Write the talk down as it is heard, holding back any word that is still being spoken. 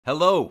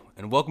Hello,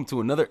 and welcome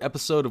to another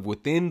episode of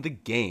Within the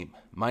Game.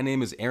 My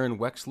name is Aaron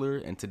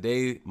Wexler, and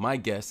today my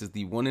guest is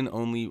the one and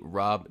only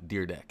Rob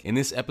Dyrdek. In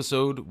this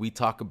episode, we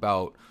talk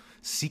about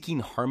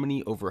seeking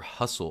harmony over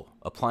hustle,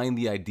 applying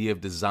the idea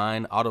of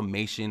design,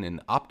 automation,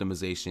 and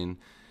optimization,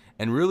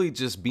 and really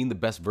just being the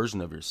best version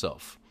of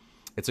yourself.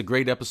 It's a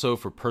great episode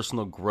for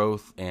personal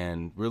growth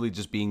and really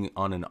just being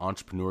on an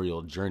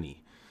entrepreneurial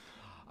journey.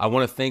 I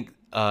want to thank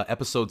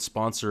episode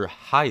sponsor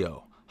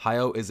Hyo.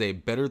 Hyo is a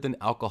better than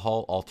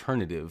alcohol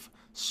alternative,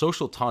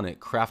 social tonic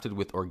crafted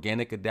with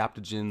organic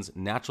adaptogens,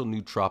 natural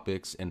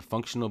nootropics, and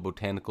functional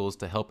botanicals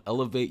to help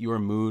elevate your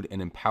mood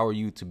and empower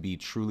you to be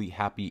truly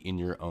happy in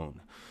your own.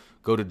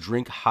 Go to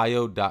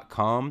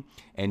drinkhyo.com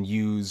and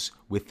use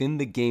Within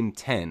the Game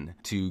 10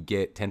 to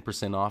get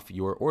 10% off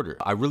your order.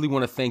 I really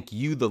want to thank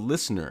you, the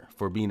listener,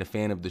 for being a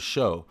fan of the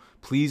show.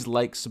 Please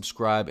like,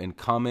 subscribe, and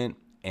comment,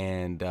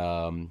 and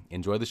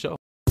enjoy the show.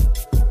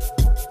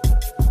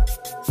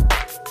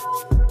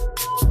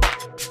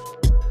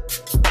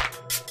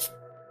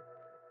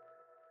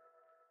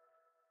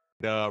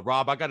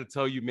 Rob, I got to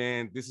tell you,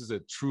 man, this is a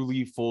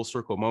truly full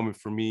circle moment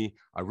for me.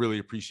 I really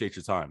appreciate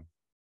your time.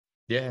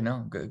 Yeah,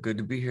 no, good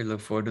to be here.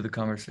 Look forward to the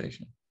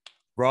conversation.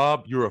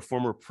 Rob, you're a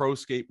former pro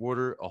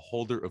skateboarder, a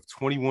holder of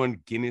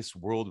 21 Guinness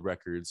World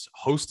Records,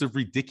 host of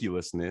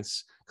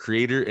Ridiculousness,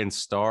 creator and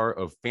star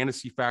of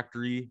Fantasy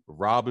Factory,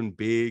 Rob and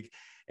Big,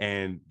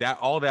 and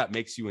that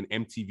makes you an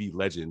MTV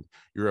legend.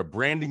 You're a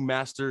branding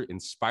master,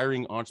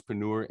 inspiring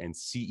entrepreneur, and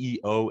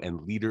CEO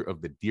and leader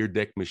of the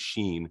Dyrdek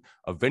Machine,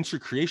 a venture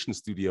creation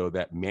studio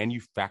that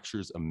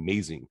manufactures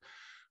amazing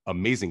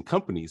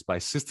companies by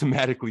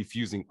systematically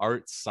fusing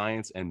art,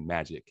 science, and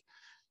magic.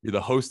 You're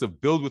the host of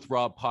Build with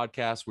Rob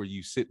podcast, where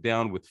you sit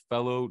down with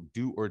fellow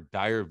do or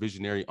dire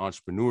visionary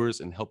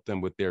entrepreneurs and help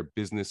them with their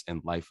business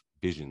and life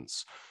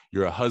visions.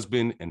 You're a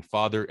husband and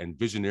father and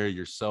visionary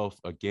yourself.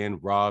 Again,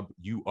 Rob,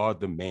 you are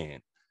the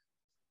man.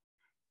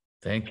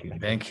 Thank you. I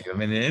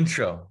mean, the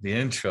intro,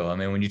 I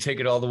mean, when you take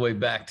it all the way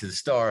back to the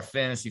star of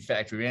Fantasy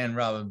Factory and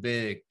Rob and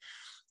Big,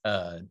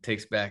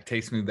 takes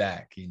me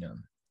back, you know.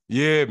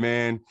 Yeah,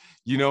 man.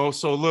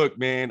 So look,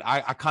 man,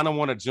 I kind of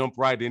want to jump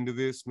right into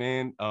this,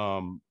 man.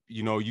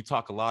 You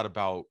talk a lot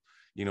about,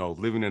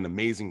 living an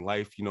amazing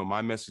life.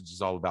 My message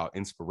is all about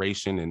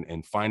inspiration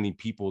and finding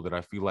people that I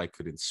feel like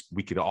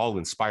we could all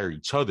inspire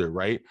each other,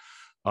 right?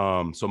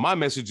 So my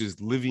message is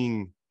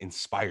living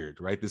inspired,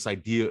 right? This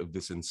idea of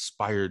this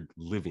inspired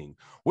living.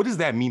 What does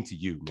that mean to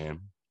you, man?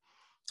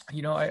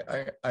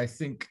 I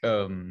think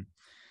there's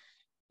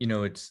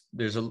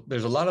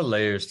a lot of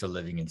layers to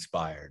living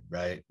inspired,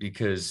 right?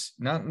 Because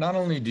not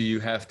only do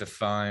you have to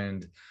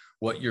find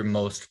what you're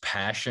most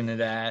passionate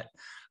at,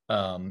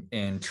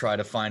 and try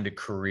to find a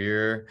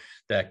career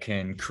that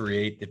can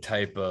create the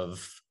type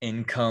of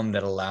income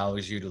that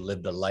allows you to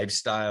live the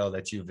lifestyle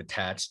that you've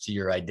attached to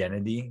your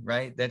identity,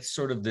 right? That's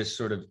sort of this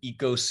sort of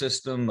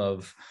ecosystem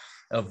of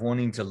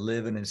wanting to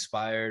live an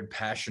inspired,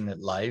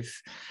 passionate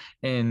life,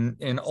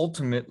 and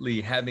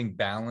ultimately having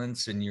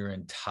balance in your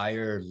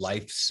entire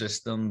life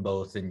system,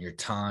 both in your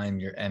time,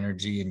 your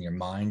energy, and your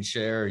mind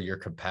share, your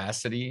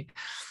capacity,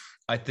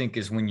 I think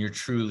is when you're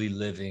truly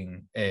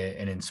living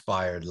an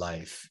inspired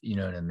life. You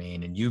know what I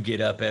mean? And you get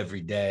up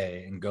every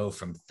day and go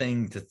from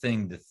thing to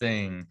thing to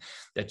thing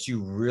that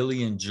you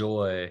really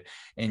enjoy,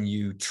 and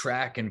you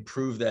track and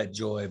prove that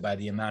joy by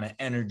the amount of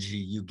energy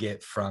you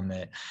get from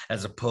it,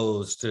 as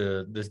opposed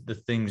to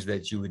the things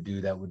that you would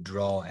do that would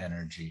draw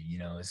energy.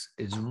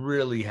 Is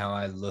really how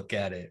I look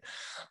at it,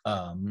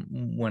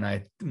 when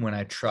I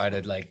try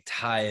to like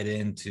tie it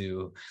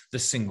into the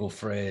single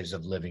phrase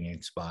of living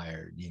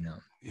inspired.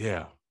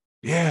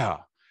 Yeah,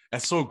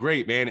 that's so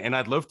great, man. And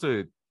I'd love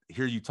to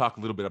hear you talk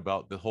a little bit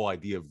about the whole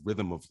idea of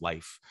rhythm of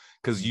life,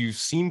 because you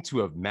seem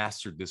to have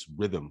mastered this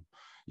rhythm.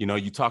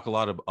 You talk a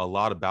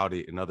lot about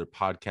it in other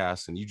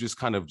podcasts, and you just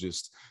kind of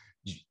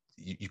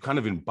you kind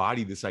of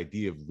embody this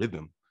idea of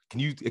rhythm. Can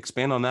you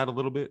expand on that a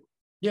little bit?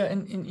 Yeah,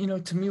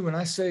 and to me, when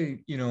I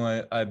say,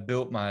 I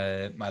built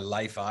my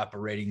life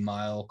operating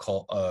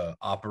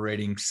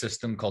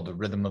system called the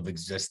Rhythm of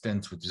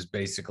Existence, which is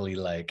basically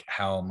like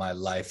how my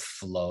life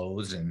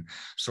flows and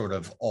sort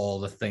of all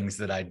the things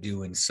that I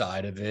do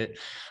inside of it,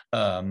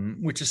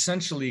 which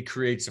essentially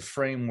creates a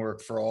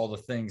framework for all the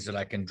things that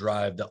I can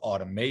drive to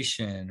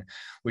automation,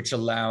 which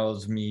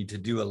allows me to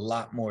do a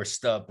lot more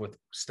stuff with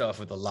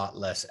a lot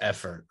less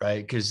effort,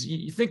 right? Because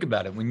you think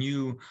about it, when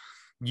you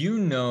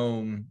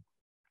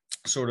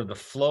sort of the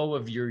flow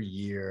of your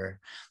year,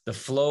 the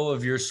flow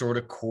of your sort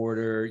of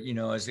quarter,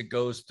 as it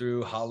goes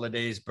through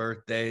holidays,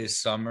 birthdays,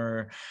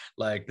 summer,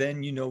 like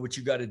then what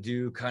you got to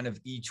do kind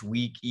of each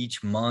week,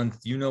 each month,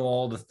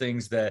 all the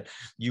things that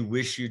you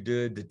wish you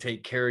did to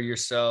take care of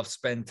yourself,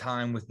 spend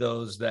time with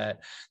those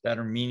that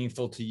are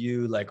meaningful to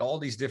you, like all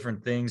these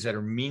different things that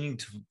are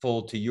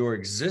meaningful to your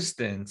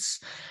existence.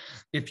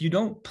 if you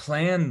don't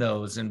plan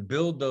those and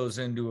build those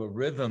into a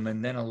rhythm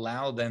and then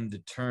allow them to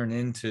turn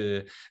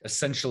into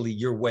essentially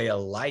your way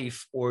of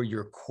life or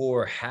your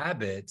core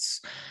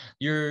habits,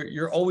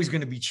 you're always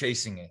going to be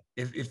chasing it.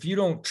 If you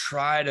don't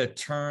try to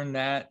turn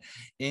that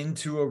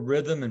into a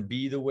rhythm and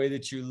be the way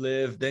that you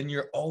live, then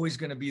you're always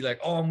going to be like,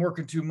 oh, I'm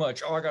working too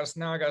much. Oh, I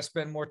gotta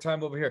spend more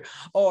time over here.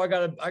 Oh, I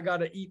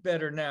gotta eat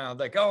better now.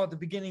 Like, oh, at the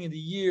beginning of the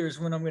year is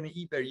when I'm going to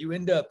eat better. You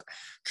end up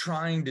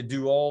trying to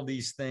do all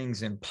these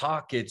things in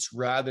pockets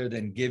rather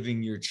than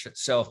giving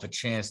yourself a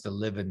chance to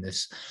live in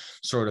this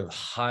sort of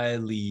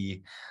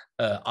highly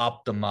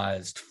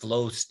optimized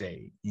flow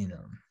state, you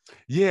know.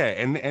 Yeah,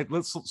 and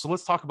let's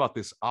talk about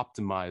this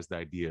optimized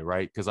idea,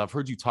 right? Because I've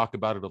heard you talk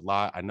about it a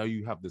lot. I know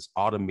you have this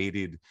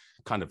automated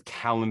kind of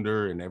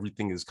calendar, and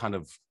everything is kind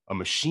of a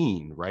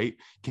machine, right?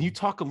 Can you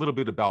talk a little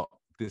bit about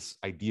this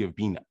idea of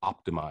being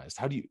optimized?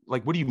 How do you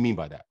like? What do you mean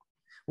by that?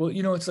 Well,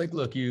 you know, it's like,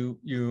 look, you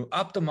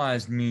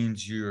optimized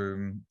means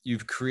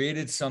you've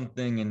created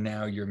something and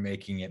now you're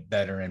making it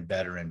better and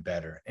better and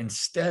better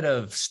instead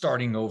of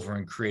starting over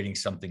and creating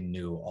something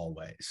new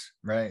always,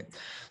 right?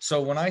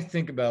 So when I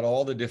think about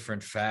all the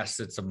different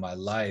facets of my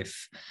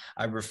life,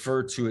 I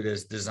refer to it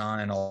as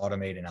design,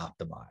 automate, and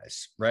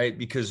optimize, right?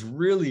 Because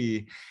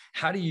really,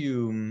 how do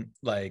you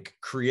like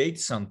create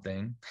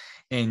something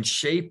and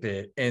shape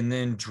it and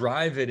then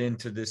drive it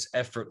into this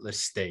effortless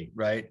state,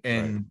 right? Right.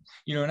 And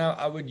you know, now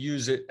I would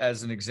use it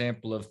as an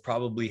example of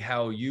probably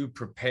how you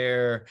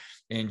prepare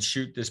and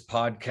shoot this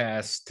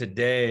podcast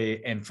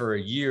today and for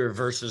a year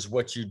versus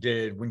what you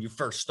did when you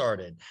first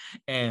started.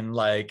 And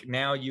like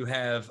now you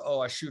have, oh,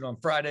 I shoot on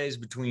Fridays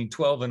between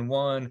 12 and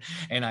 1,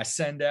 and I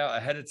send out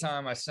ahead of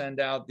time, I send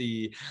out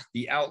the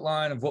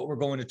outline of what we're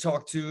going to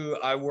talk to.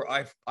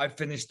 I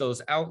finished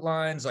those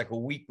outlines like a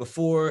week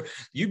before.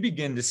 You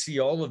begin to see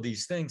all of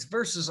these things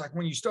versus like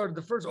when you started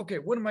the first, okay,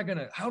 what am I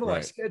gonna, how do I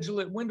Right. schedule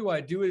it? When do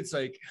I do it?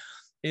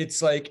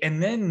 It's like,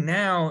 and then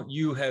now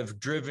you have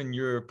driven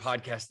your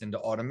podcast into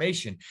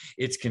automation.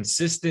 It's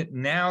consistent.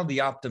 Now the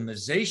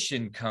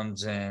optimization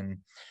comes in,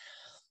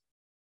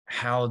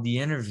 how the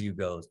interview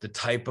goes, the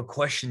type of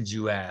questions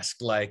you ask,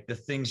 like the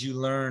things you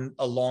learn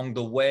along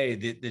the way,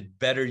 the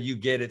better you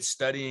get at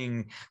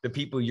studying the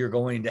people you're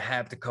going to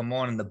have to come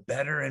on, and the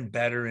better and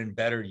better and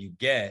better you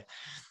get,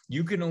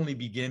 you can only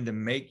begin to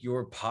make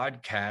your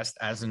podcast,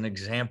 as an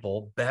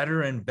example,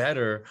 better and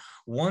better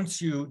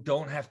once you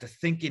don't have to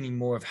think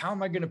anymore of how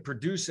am I going to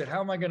produce it?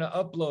 How am I going to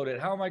upload it?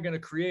 How am I going to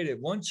create it?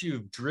 Once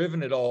you've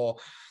driven it all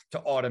to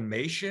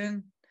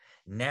automation,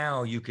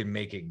 now you can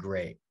make it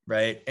great.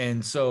 Right.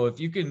 And so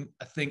if you can,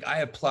 I think I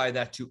apply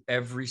that to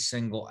every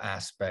single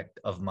aspect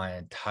of my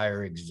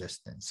entire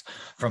existence,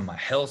 from my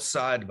health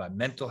side to my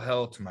mental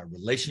health, to my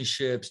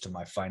relationships, to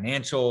my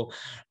financial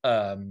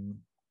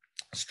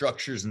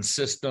structures and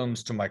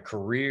systems, to my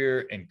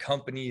career and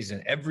companies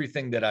and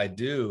everything that I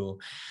do.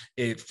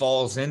 It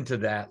falls into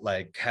that,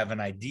 like, have an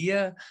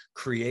idea,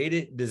 create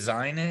it,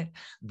 design it,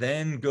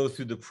 then go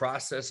through the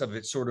process of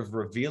it sort of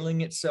revealing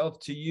itself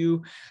to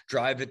you,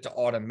 drive it to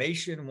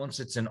automation.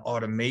 Once it's in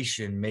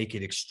automation, make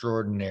it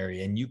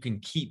extraordinary, and you can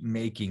keep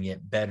making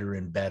it better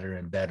and better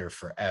and better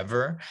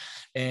forever.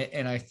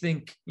 And I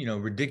think, you know,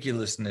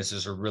 ridiculousness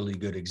is a really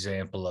good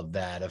example of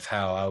that, of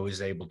how I was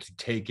able to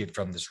take it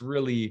from this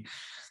really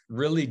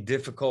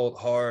difficult,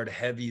 hard,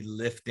 heavy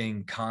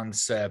lifting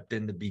concept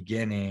in the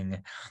beginning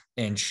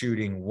and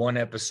shooting one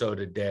episode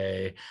a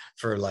day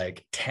for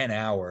like 10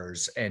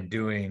 hours and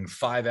doing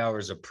 5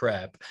 hours of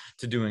prep,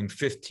 to doing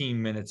 15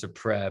 minutes of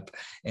prep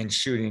and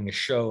shooting a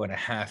show in a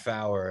half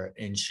hour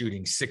and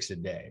shooting 6 a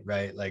day,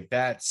 right? Like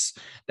that's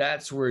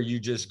where you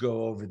just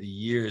go over the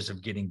years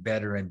of getting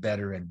better and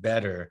better and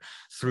better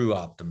through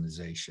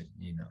optimization,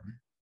 you know.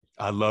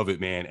 I love it,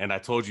 man. And I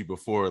told you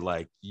before,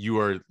 like, you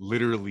are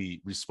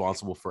literally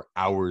responsible for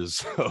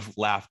hours of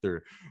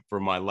laughter for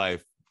my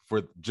life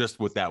for just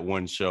with that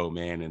one show,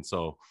 man. And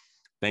so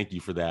thank you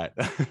for that.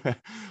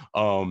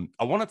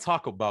 I want to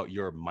talk about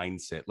your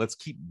mindset. Let's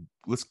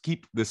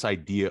keep this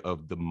idea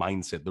of the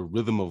mindset, the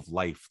rhythm of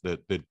life, the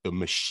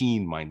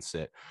machine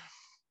mindset.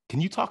 Can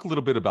you talk a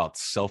little bit about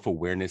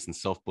self-awareness and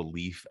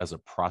self-belief as a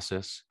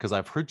process? Because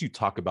I've heard you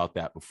talk about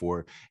that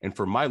before. And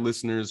for my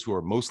listeners who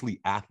are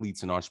mostly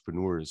athletes and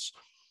entrepreneurs,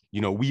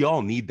 you know, we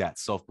all need that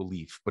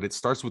self-belief, but it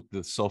starts with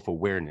the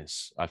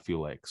self-awareness, I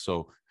feel like.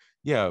 So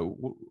yeah,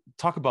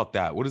 talk about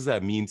that. What does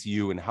that mean to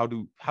you? And how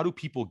do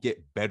people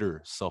get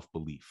better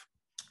self-belief?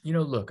 You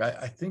know, look,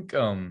 I think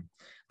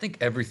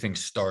everything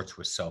starts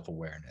with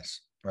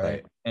self-awareness, Right.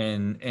 right?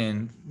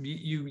 And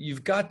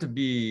you've got to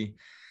be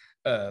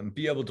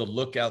able to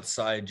look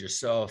outside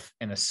yourself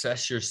and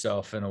assess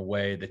yourself in a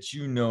way that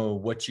you know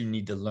what you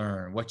need to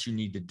learn, what you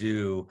need to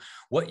do,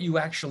 what you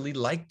actually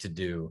like to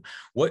do,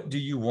 what do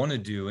you want to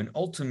do. And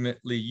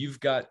ultimately, you've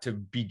got to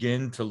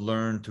begin to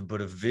learn to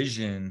put a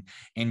vision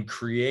and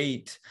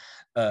create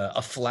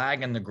a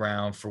flag in the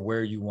ground for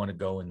where you want to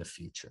go in the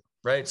future.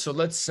 Right. So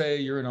let's say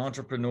you're an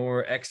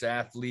entrepreneur,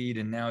 ex-athlete,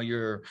 and now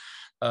you're,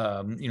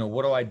 you know,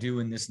 what do I do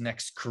in this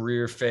next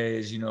career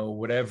phase? You know,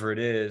 whatever it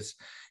is,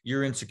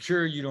 you're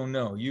insecure, you don't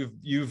know.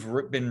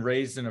 You've been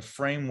raised in a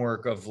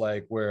framework of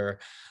like where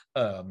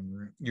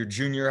your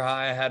junior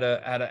high had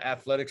an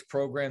athletics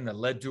program that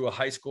led to a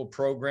high school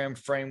program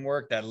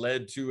framework that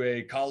led to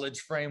a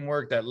college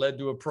framework that led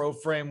to a pro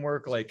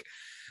framework. Like,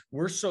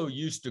 we're so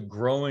used to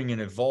growing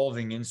and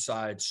evolving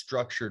inside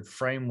structured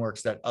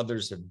frameworks that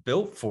others have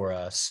built for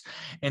us.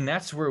 And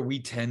that's where we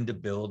tend to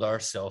build our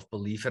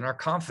self-belief and our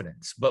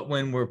confidence. But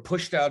when we're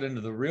pushed out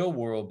into the real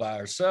world by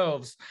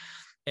ourselves,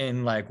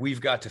 and like we've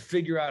got to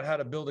figure out how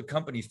to build a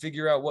company,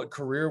 figure out what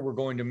career we're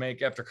going to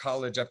make after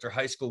college, after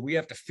high school, we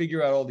have to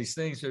figure out all these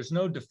things. There's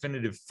no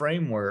definitive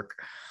framework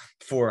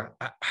for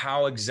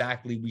how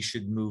exactly we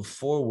should move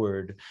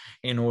forward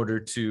in order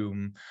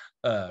to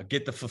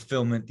get the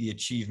fulfillment, the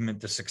achievement,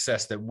 the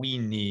success that we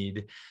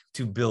need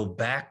to build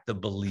back the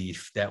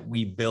belief that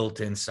we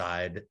built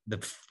inside the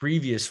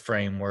previous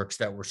frameworks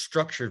that were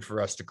structured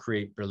for us to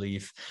create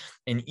belief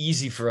and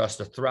easy for us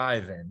to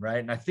thrive in, right?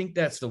 And I think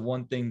that's the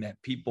one thing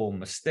that people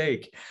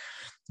mistake.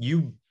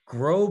 You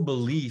grow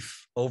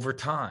belief over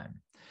time.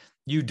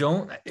 You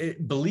don't,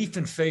 belief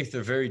and faith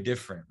are very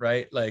different,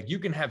 right? Like, you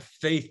can have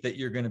faith that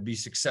you're going to be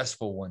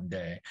successful one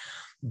day,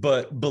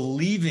 but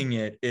believing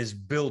it is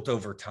built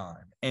over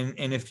time. And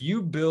if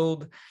you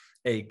build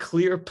a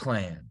clear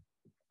plan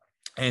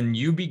and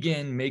you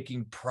begin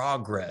making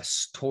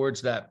progress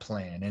towards that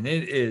plan,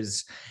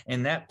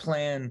 and that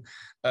plan,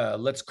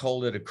 let's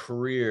call it a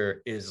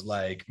career, is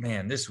like,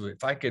 man, this would,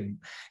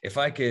 if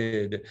I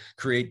could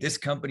create this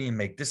company and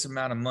make this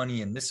amount of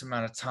money in this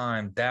amount of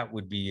time, that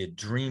would be a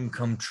dream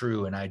come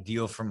true, an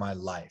ideal for my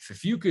life.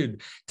 If you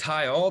could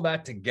tie all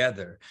that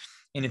together,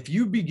 and if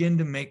you begin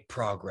to make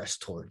progress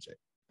towards it,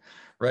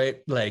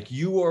 right? Like,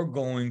 you are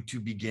going to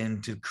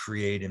begin to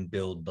create and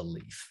build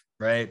belief,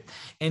 right?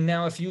 And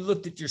now if you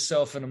looked at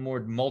yourself in a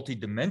more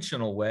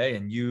multidimensional way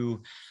and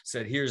you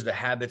said, here's the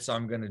habits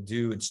I'm going to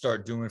do and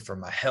start doing for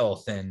my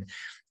health, and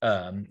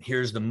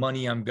here's the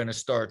money I'm going to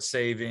start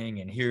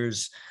saving, and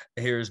here's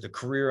the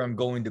career I'm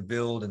going to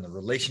build and the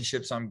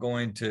relationships I'm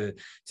going to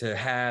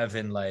have,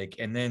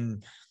 and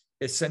then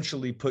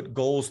essentially put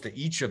goals to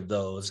each of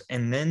those,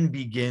 and then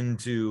begin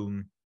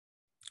to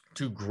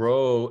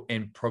grow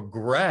and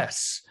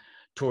progress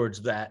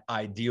towards that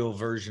ideal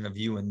version of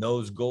you and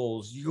those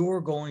goals, you're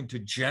going to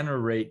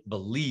generate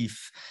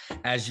belief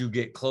as you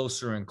get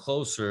closer and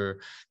closer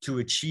to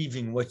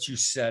achieving what you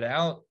set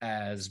out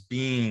as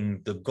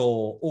being the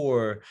goal,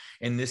 or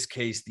in this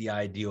case, the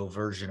ideal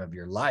version of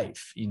your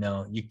life. You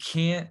know, you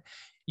can't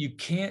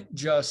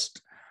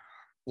just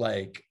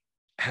like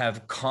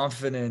have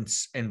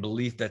confidence and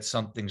belief that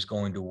something's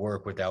going to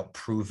work without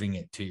proving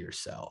it to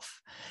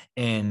yourself,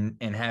 and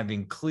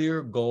having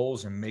clear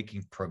goals and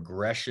making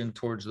progression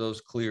towards those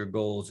clear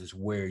goals is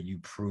where you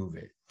prove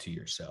it to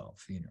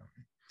yourself, you know.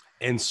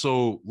 And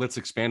so let's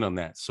expand on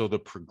that. So the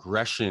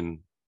progression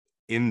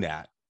in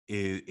that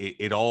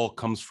it all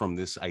comes from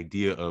this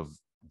idea of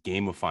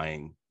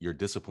gamifying your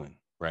discipline,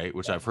 right?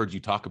 Which I've heard you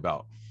talk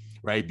about,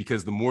 right?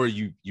 Because the more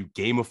you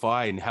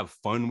gamify and have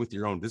fun with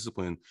your own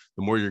discipline,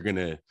 the more you're going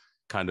to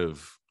kind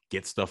of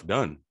get stuff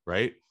done,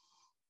 right?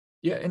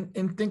 Yeah,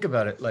 and think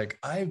about it. Like,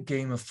 I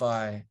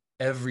gamify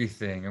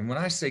everything, and when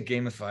I say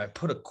gamify, I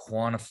put a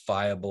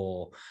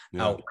quantifiable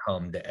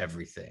outcome to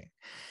everything,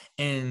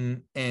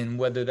 and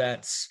whether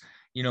that's,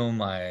 you know,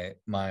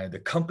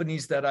 the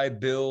companies that I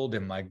build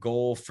and my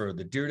goal for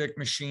the Dyrdek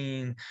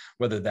machine,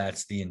 whether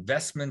that's the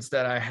investments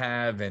that I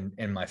have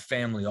and my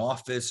family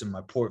office and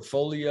my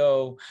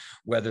portfolio,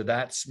 whether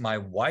that's my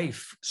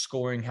wife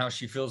scoring how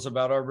she feels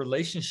about our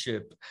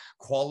relationship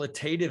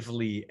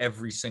qualitatively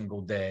every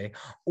single day,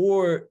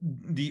 or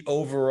the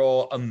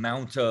overall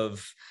amount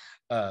of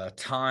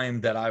time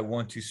that I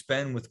want to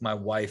spend with my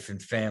wife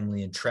and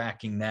family, and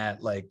tracking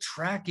that, like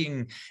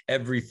tracking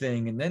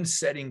everything, and then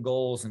setting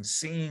goals and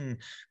seeing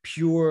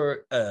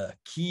pure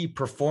key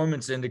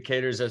performance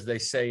indicators, as they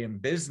say in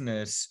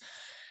business,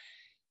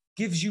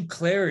 gives you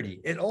clarity.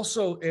 It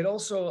also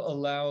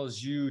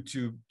allows you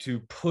to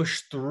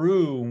push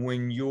through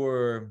when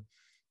you're,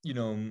 you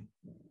know,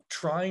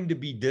 trying to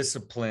be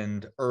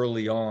disciplined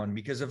early on,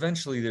 because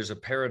eventually there's a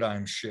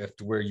paradigm shift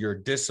where you're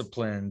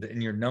disciplined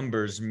and your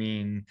numbers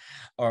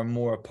are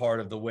more a part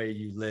of the way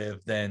you live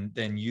than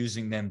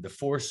using them to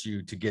force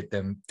you to get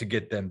them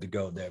to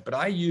go there. But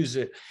I use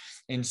it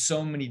in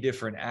so many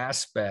different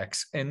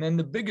aspects. And then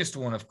the biggest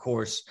one, of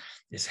course,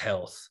 is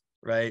health,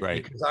 right?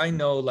 Because I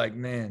know, like,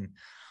 man,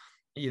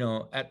 you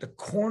know, at the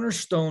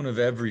cornerstone of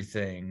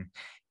everything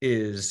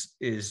is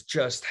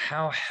just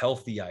how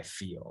healthy I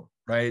feel,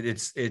 right?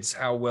 It's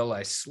how well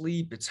I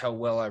sleep, it's how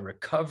well I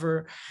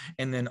recover,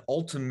 and then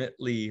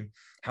ultimately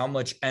how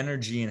much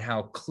energy and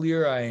how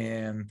clear I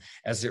am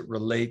as it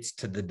relates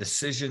to the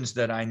decisions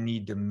that I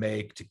need to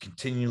make to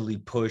continually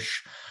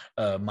push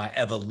my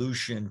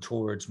evolution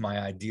towards my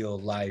ideal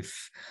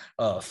life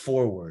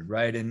forward,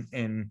 right?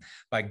 And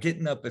by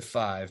getting up at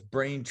 5,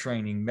 brain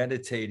training,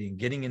 meditating,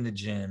 getting in the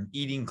gym,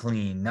 eating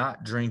clean,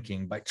 not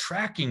drinking, by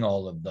tracking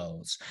all of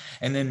those,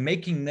 and then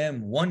making them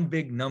one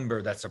big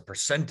number that's a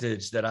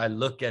percentage that I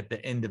look at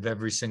the end of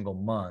every single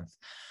month,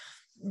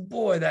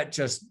 boy, that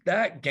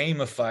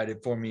gamified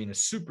it for me in a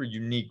super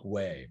unique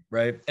way,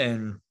 right?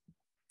 And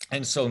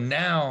so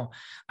now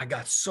I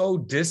got so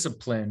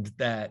disciplined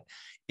that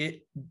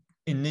it,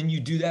 and then you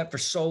do that for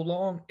so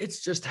long,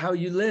 it's just how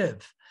you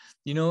live.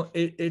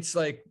 It's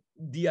like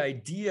the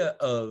idea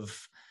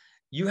of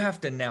you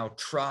have to now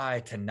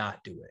try to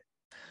not do it,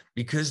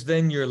 because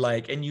then you're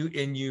like, and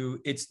you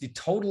it's the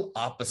total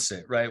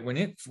opposite, right? When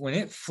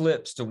it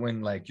flips to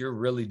when like you're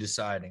really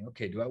deciding,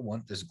 okay, do I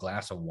want this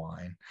glass of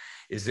wine?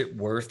 Is it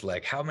worth,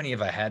 like, how many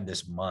have I had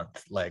this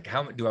month? Like,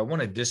 how do I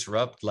want to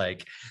disrupt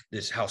like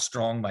this, how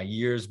strong my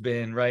year's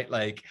been, right?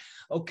 Like,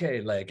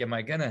 okay, like,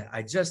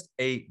 I just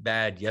ate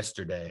bad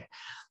yesterday,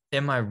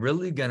 am I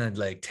really gonna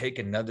like take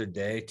another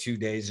day, 2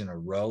 days in a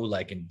row,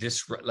 like, and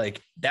disrupt?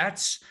 Like,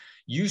 that's,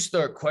 you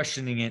start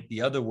questioning it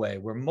the other way,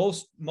 where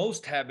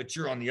most habits,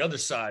 you're on the other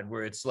side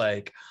where it's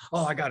like,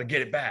 oh, I got to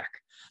get it back,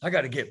 I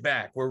got to get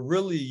back, where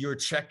really you're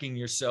checking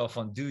yourself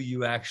on, do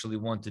you actually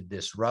want to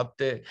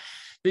disrupt it?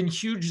 Been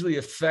hugely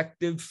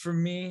effective for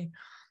me.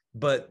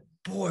 But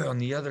boy, on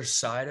the other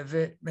side of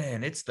it,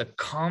 man, it's the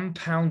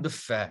compound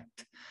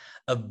effect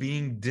of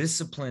being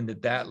disciplined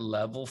at that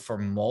level for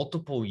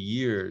multiple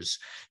years.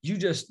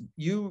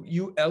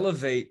 You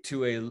elevate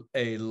to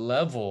a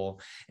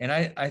level, and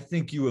I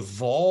think you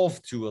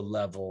evolve to a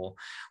level,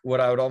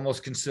 what I would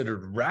almost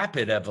consider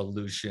rapid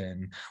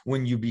evolution.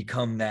 When you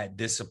become that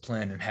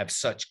disciplined and have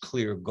such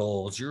clear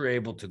goals, you're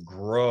able to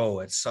grow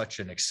at such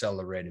an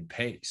accelerated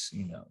pace.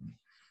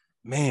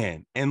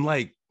 Man, and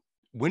like,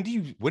 when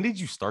did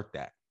you start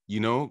that?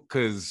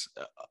 Because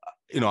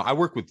I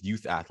work with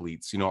youth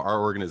athletes.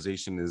 Our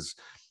organization is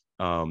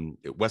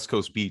West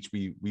Coast Beach.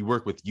 We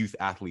work with youth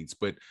athletes,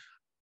 but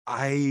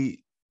I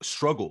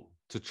struggle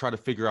to try to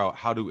figure out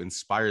how to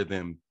inspire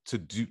them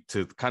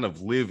to kind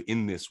of live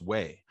in this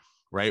way,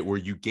 right? Where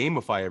you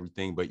gamify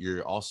everything, but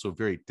you're also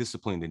very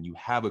disciplined and you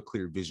have a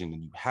clear vision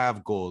and you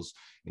have goals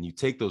and you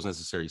take those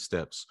necessary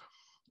steps.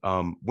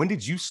 When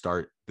did you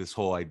start this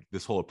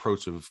whole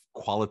approach of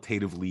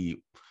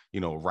qualitatively,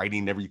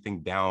 writing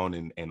everything down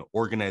and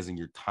organizing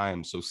your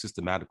time so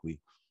systematically?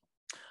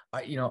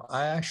 I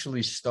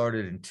actually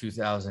started in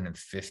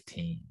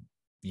 2015.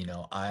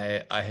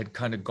 I had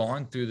kind of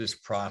gone through this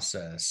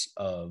process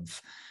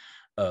of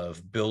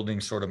building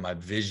sort of my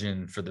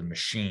vision for the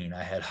machine.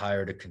 I had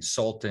hired a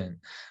consultant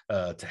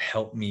to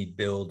help me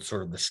build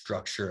sort of the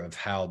structure of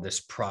how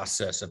this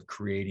process of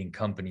creating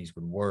companies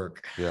would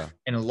work. Yeah.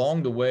 And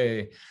along the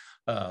way,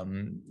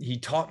 he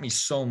taught me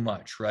so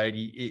much, right?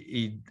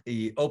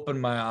 He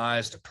opened my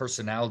eyes to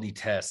personality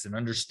tests and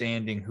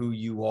understanding who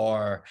you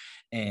are,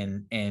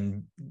 and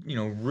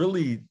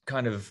really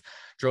kind of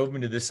drove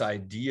me to this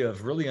idea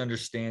of really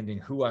understanding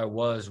who I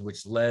was,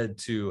 which led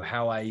to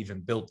how I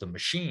even built the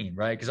machine,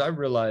 right? Because I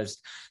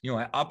realized,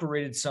 I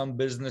operated some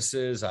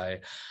businesses, I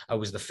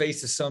was the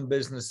face of some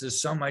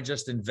businesses, some I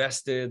just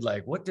invested.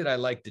 Like, what did I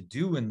like to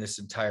do in this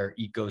entire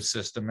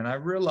ecosystem? And I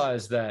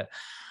realized that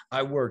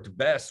I worked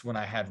best when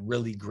I had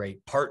really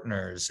great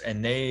partners,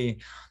 and they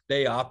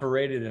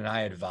operated and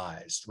I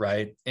advised,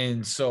 right?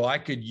 And so I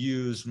could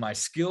use my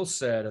skill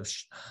set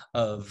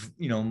of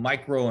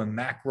micro and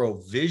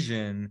macro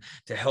vision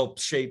to help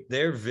shape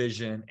their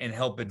vision and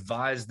help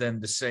advise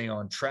them to stay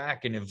on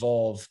track and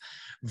evolve,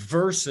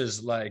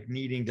 versus like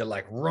needing to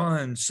like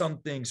run some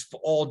things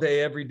all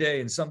day every day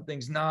and some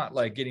things not,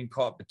 like getting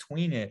caught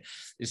between it,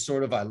 is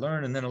sort of, I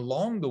learned. And then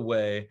along the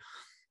way,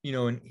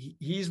 and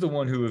he's the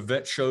one who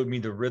showed me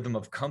the rhythm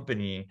of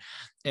company.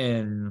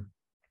 And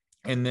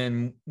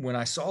then when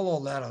I saw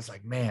all that, I was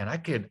like, man, I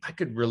could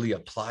really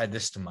apply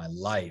this to my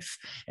life.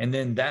 And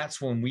then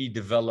that's when we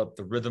developed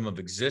the rhythm of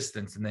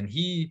existence. And then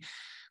he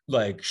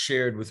like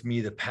shared with me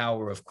the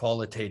power of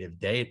qualitative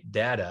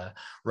data,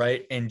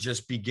 right? And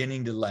just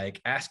beginning to like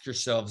ask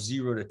yourself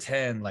 0 to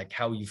 10, like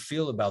how you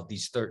feel about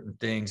these certain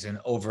things, and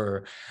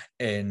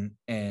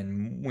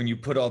when you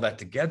put all that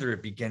together,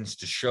 it begins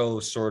to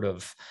show sort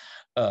of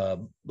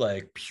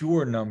like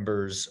pure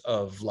numbers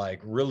of like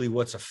really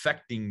what's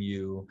affecting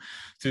you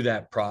through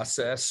that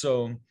process.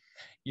 So,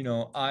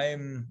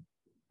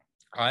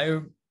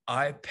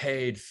 I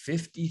paid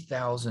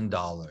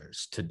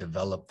 $50,000 to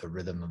develop the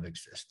rhythm of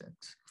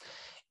existence.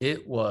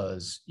 It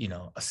was,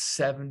 a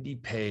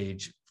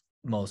 70-page,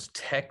 most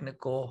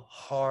technical,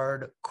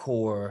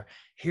 hardcore.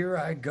 Here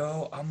I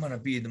go. I'm gonna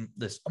be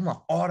this. I'm gonna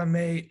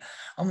automate.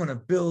 I'm gonna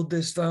build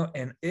this stuff,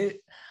 and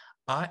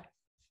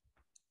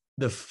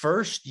the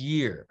first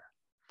year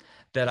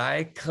that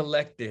I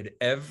collected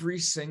every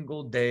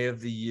single day of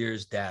the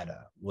year's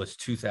data was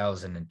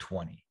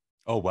 2020.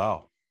 Oh,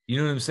 wow. You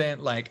know what I'm saying?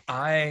 Like,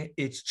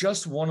 it's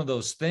just one of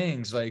those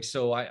things. Like,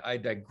 so I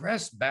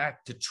digress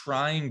back to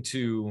trying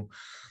to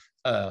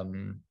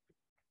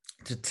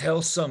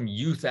tell some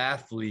youth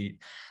athlete,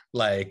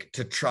 like,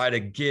 to try to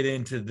get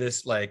into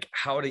this, like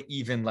how to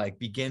even like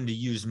begin to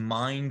use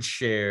mind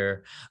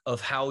share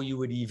of how you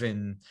would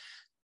even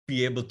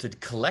be able to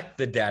collect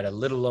the data,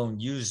 let alone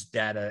use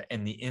data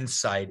and the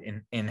insight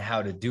in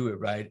how to do it,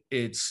 right?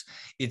 It's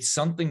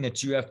something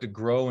that you have to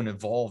grow and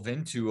evolve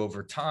into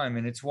over time.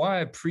 And it's why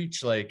I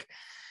preach, like,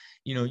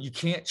 you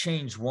can't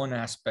change one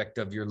aspect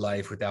of your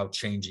life without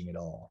changing it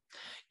all.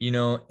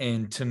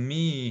 And to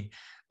me,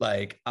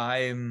 like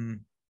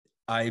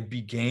I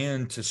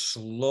began to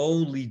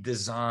slowly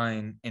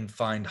design and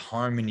find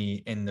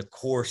harmony in the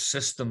core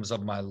systems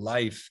of my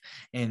life,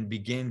 and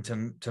begin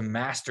to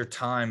master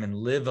time and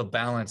live a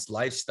balanced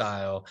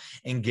lifestyle,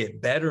 and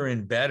get better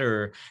and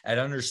better at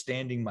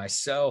understanding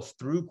myself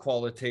through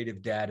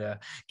qualitative data,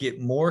 get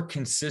more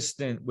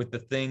consistent with the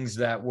things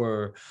that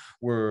were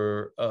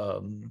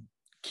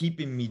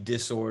keeping me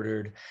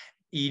disordered,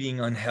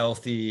 eating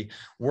unhealthy,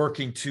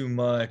 working too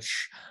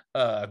much,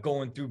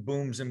 going through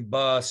booms and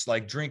busts,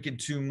 like drinking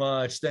too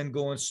much, then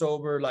going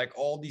sober, like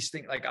all these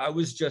things. Like I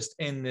was just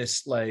in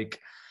this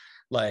like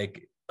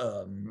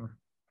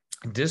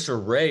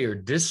disarray or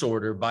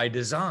disorder by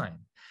design,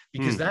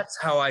 because that's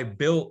how I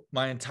built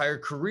my entire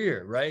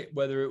career, right?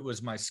 Whether it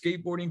was my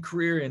skateboarding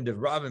career into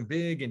Robbin'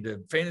 Big,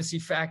 into Fantasy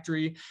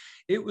Factory,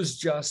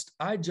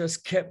 I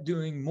just kept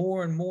doing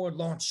more and more,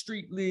 launch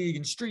Street League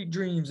and Street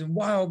Dreams and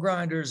Wild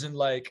Grinders and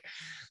like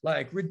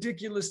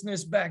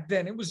ridiculousness back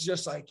then. It was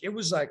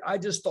like, I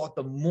just thought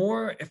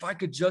if I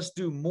could just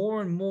do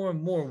more and more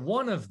and more,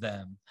 one of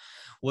them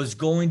was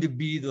going to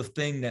be the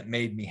thing that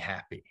made me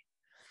happy.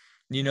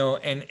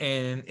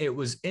 And it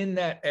was in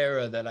that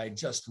era that I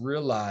just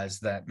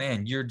realized that,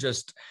 man,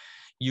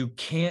 you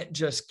can't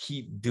just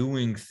keep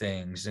doing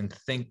things and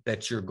think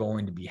that you're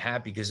going to be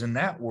happy. Because in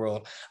that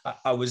world,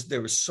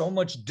 there was so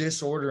much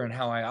disorder in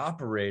how I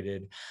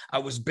operated. I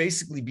was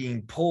basically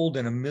being pulled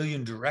in a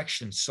million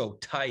directions so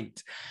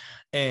tight.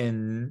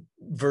 And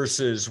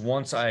versus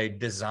once I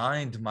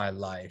designed my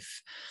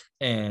life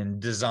and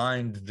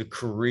designed the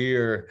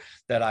career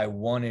that I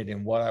wanted,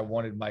 and what I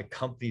wanted my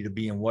company to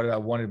be, and what I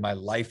wanted my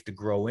life to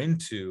grow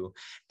into.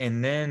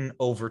 And then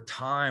over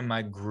time,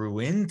 I grew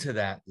into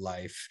that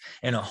life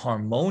in a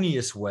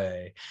harmonious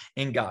way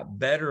and got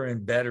better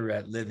and better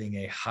at living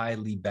a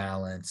highly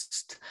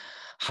balanced,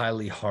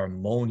 highly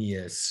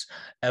harmonious,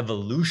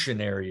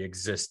 evolutionary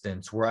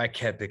existence, where I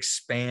kept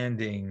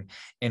expanding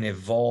and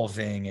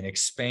evolving and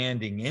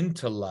expanding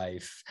into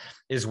life,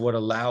 is what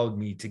allowed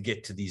me to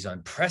get to these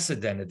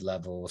unprecedented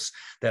levels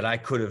that I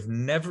could have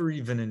never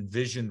even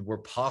envisioned were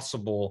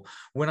possible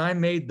when I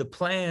made the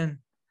plan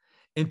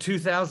in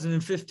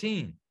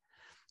 2015.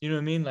 You know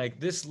what I mean?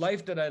 Like this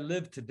life that I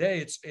live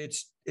today,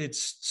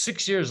 it's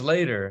 6 years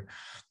later,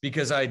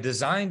 because I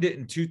designed it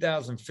in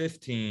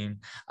 2015.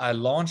 I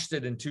launched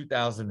it in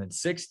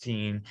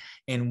 2016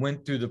 and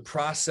went through the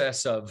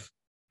process of,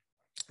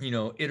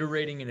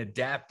 iterating and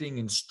adapting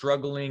and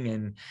struggling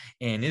and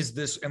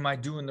am I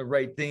doing the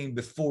right thing,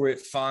 before it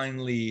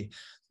finally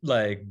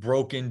like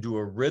broke into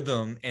a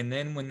rhythm. And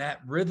then when that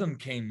rhythm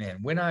came in,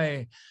 when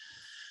I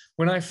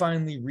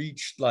finally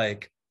reached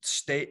like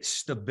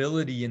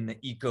stability in the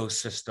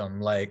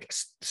ecosystem, like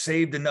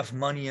saved enough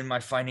money in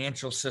my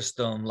financial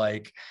system,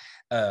 like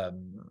had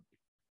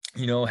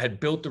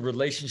built the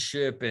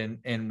relationship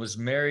and was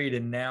married,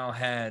 and now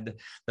had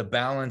the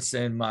balance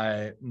in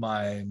my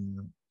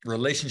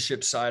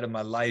relationship side of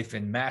my life,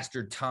 and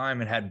mastered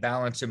time and had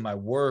balance in my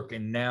work,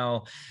 and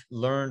now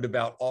learned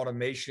about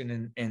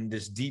automation and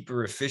this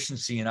deeper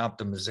efficiency and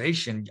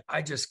optimization,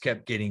 I just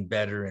kept getting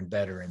better and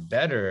better and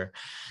better.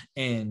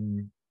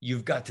 And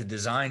you've got to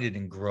design it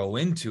and grow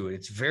into it.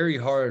 It's very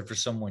hard for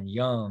someone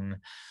young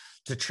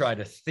to try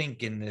to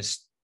think in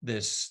this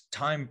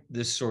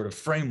sort of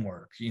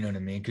framework, you know what I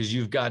mean? Because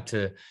you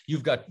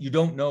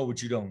don't know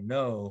what you don't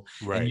know,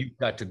 right? And you've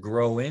got to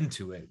grow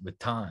into it with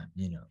time,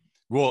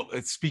 Well,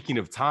 speaking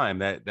of time,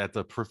 that's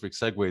a perfect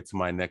segue to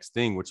my next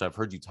thing, which I've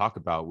heard you talk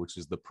about, which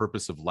is the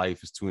purpose of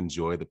life is to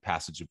enjoy the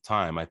passage of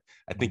time. I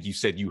think you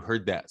said you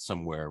heard that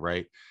somewhere,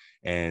 right?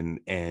 And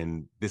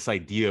this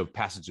idea of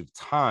passage of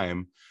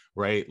time,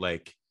 right?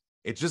 Like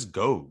it just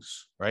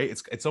goes, right?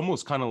 It's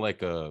almost kind of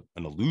like an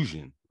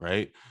illusion,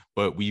 right?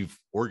 But we've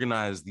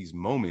organized these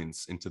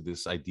moments into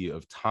this idea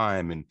of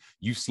time, and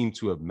you seem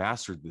to have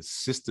mastered this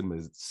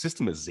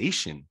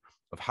systemization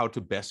of how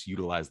to best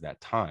utilize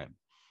that time.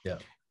 Yeah.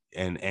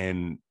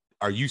 And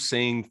are you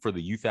saying for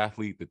the youth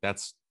athlete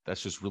that's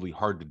just really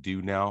hard to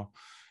do now,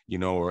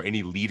 or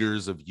any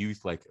leaders of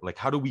youth, like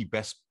how do we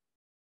best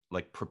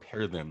like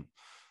prepare them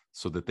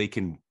so that they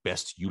can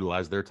best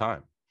utilize their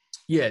time?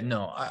 Yeah,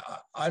 no,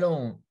 I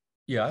don't.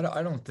 Yeah,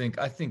 I don't think.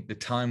 I think the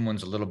time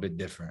one's a little bit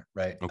different,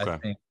 right? Okay. I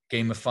think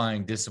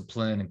gamifying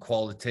discipline and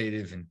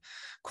qualitative and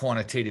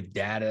quantitative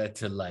data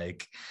to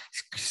like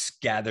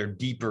gather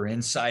deeper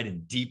insight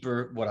and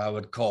deeper, what I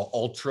would call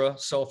ultra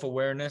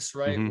self-awareness,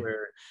 right? Mm-hmm.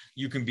 Where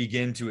you can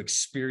begin to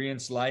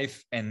experience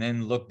life and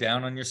then look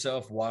down on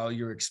yourself while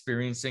you're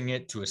experiencing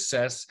it, to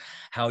assess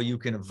how you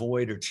can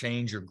avoid or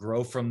change or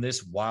grow from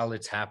this while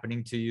it's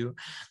happening to you.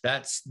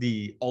 That's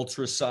the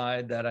ultra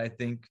side that I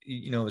think,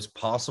 is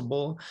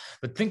possible.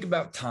 But think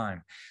about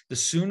time. The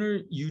sooner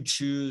you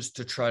choose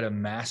to try to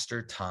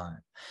master time,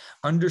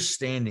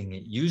 understanding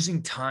it,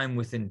 using time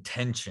with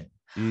intention.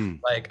 Mm.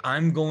 Like,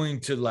 I'm going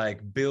to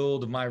like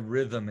build my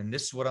rhythm, and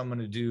this is what I'm going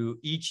to do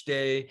each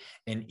day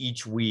and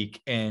each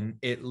week, and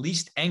at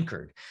least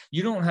anchored.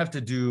 You don't have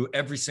to do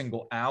every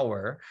single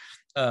hour.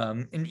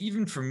 And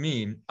even for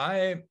me,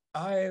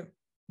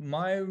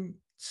 my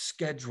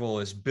schedule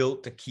is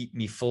built to keep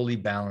me fully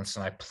balanced,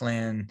 and I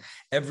plan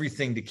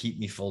everything to keep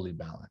me fully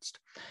balanced.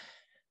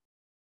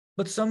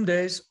 But some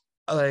days,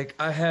 like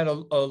I had a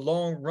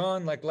long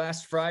run, like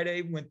last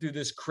Friday, went through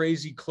this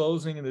crazy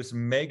closing and this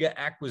mega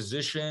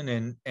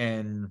acquisition,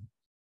 and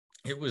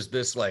it was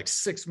this like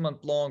 6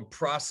 month long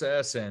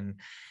process, and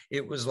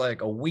it was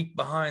like a week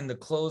behind the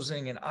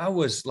closing, and I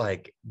was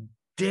like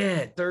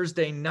dead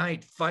Thursday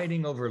night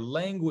fighting over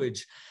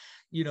language,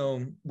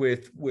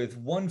 with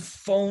one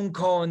phone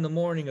call in the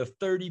morning of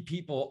 30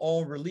 people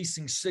all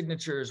releasing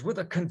signatures with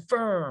a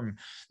confirm,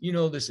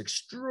 this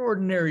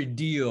extraordinary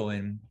deal.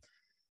 And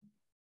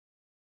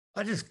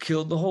I just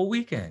killed the whole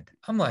weekend.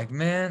 I'm like,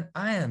 man,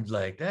 I am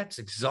like, that's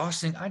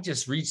exhausting. I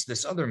just reached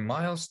this other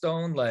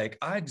milestone. Like,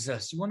 you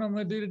want what I'm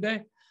going to do today?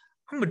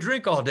 I'm going to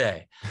drink all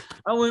day.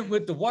 I went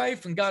with the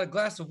wife and got a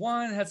glass of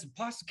wine, had some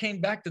pasta,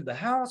 came back to the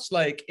house.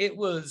 Like, it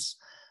was,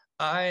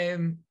 I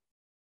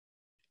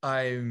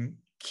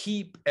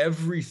keep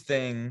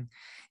everything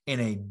in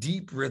a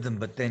deep rhythm,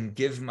 but then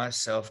give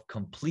myself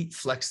complete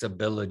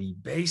flexibility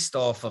based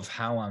off of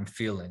how I'm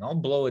feeling. I'll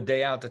blow a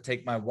day out to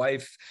take my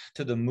wife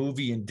to the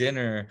movie and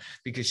dinner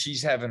because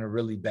she's having a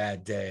really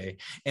bad day.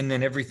 And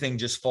then everything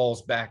just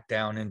falls back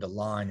down into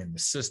line in the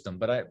system.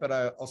 But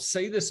I'll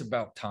say this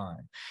about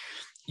time.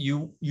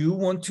 You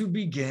want to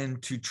begin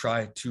to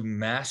try to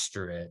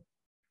master it.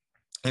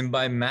 And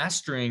by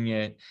mastering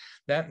it,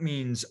 that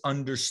means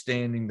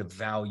understanding the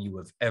value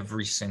of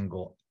every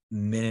single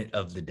minute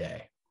of the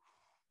day,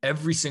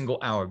 every single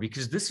hour,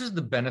 because this is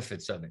the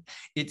benefits of it.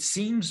 It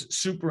seems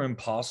super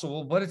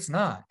impossible, but it's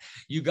not.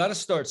 You got to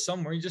start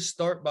somewhere. You just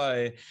start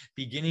by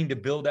beginning to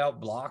build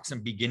out blocks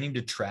and beginning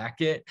to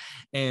track it.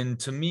 And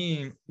to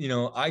me,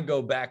 I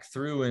go back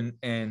through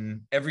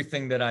and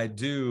everything that I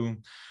do,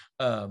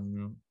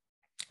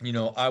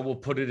 I will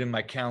put it in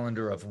my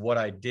calendar of what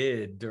I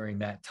did during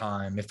that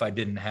time if I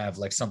didn't have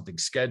like something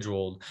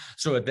scheduled.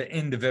 So at the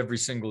end of every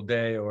single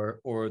day or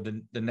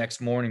the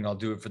next morning, I'll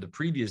do it for the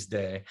previous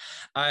day.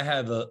 I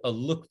have a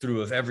look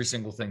through of every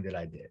single thing that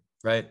I did,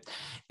 right?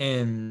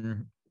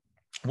 And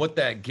what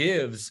that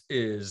gives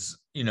is,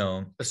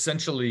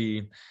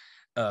 essentially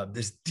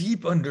this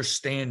deep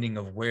understanding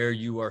of where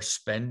you are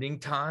spending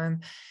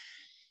time.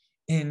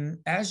 And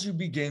as you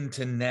begin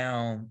to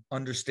now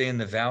understand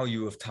the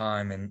value of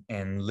time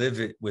and live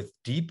it with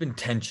deep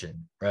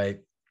intention, right?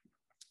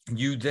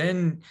 You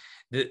then,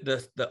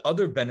 the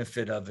other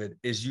benefit of it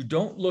is you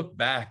don't look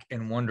back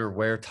and wonder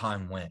where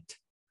time went.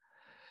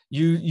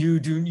 You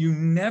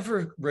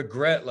never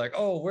regret like,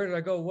 oh, where did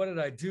I go? What did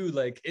I do?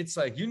 Like, it's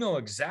like,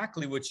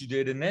 exactly what you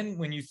did. And then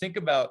when you think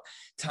about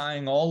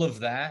tying all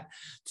of that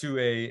to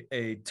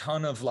a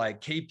ton of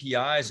like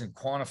KPIs and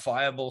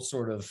quantifiable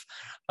sort of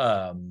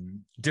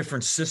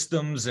different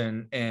systems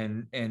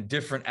and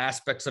different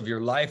aspects of your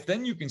life,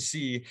 then you can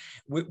see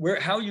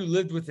how you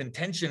lived with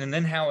intention, and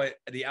then how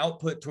the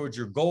output towards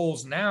your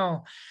goals.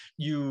 Now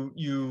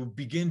you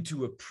begin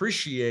to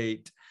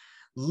appreciate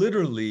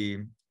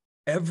literally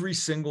every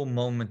single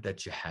moment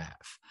that you have,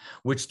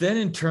 which then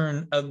in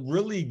turn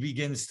really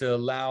begins to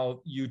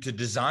allow you to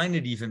design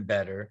it even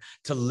better,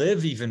 to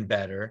live even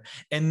better,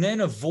 and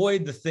then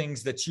avoid the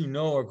things that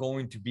are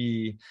going to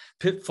be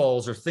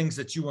pitfalls or things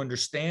that you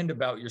understand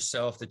about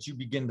yourself that you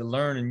begin to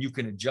learn and you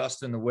can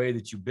adjust in the way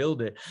that you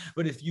build it.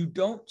 But if you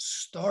don't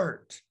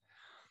start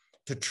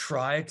to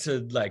try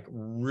to like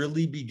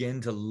really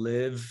begin to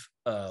live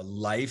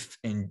life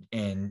and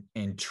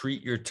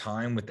treat your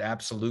time with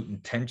absolute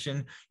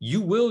intention, you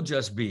will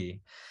just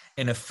be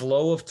in a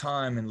flow of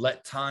time and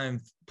let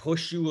time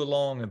push you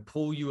along and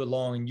pull you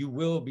along. And you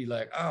will be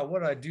like, oh, what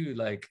did I do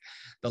like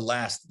the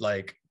last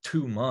like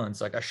 2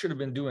 months? Like, I should have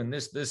been doing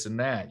this and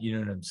that. You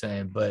know what I'm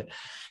saying? But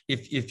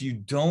if you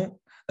don't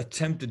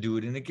attempt to do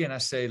it, and again, I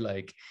say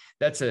like,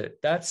 that's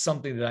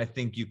something that I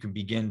think you can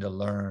begin to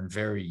learn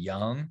very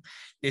young.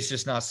 It's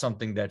just not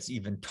something that's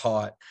even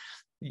taught,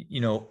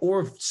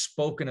 or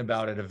spoken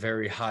about at a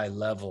very high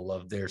level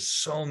of there's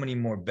so many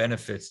more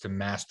benefits to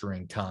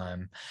mastering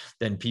time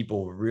than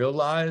people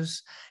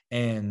realize.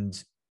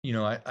 And,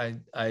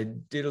 I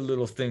did a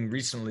little thing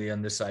recently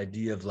on this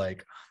idea of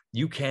like,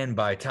 you can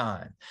buy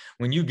time.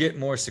 When you get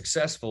more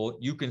successful,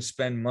 you can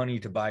spend money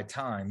to buy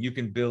time. You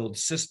can build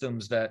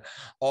systems that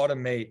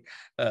automate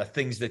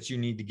things that you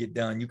need to get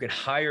done. You can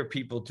hire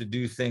people to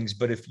do things.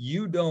 But if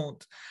you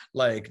don't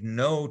like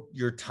know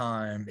your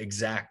time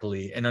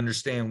exactly and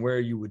understand where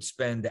you would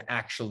spend to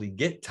actually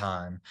get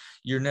time,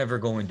 you're never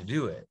going to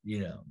do it,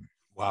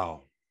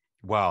 Wow.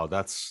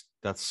 That's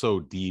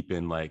so deep.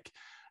 And like,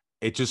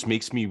 it just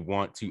makes me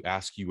want to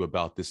ask you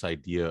about this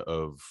idea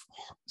of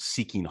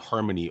seeking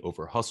harmony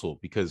over hustle,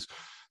 because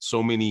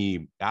so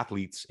many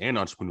athletes and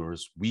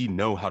entrepreneurs, we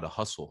know how to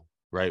hustle,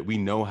 right? We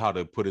know how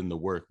to put in the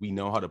work. We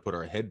know how to put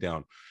our head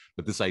down,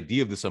 but this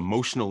idea of this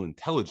emotional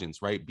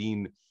intelligence, right?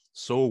 Being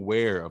so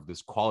aware of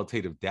this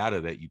qualitative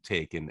data that you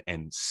take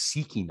and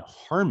seeking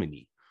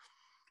harmony,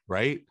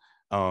 right?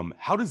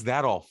 How does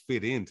that all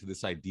fit into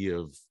this idea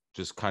of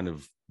just kind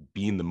of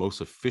being the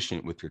most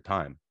efficient with your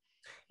time?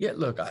 Yeah,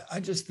 look, I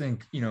just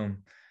think,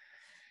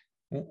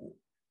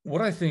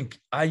 what I think,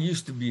 I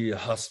used to be a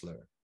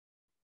hustler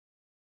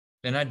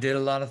and I did a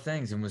lot of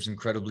things and was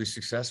incredibly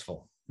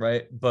successful,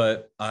 right?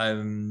 But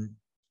I'm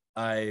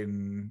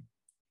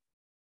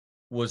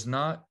was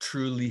not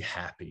truly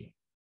happy.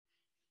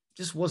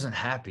 Just wasn't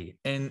happy.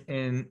 And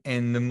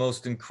the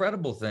most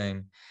incredible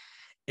thing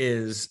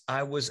is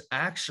I was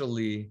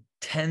actually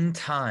 10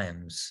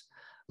 times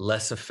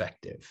less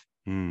effective.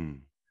 Mm.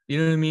 You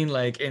know what I mean?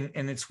 Like, and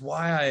it's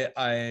why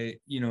I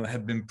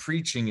have been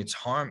preaching it's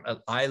harm.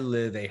 I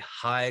live a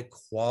high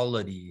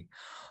quality,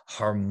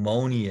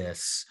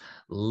 harmonious,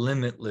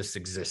 limitless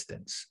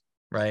existence,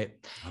 right?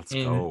 Let's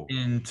And go.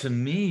 and to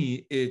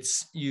me,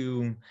 it's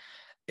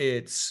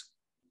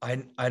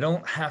I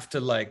don't have to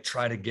like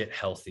try to get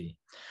healthy,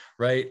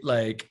 right?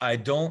 Like I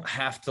don't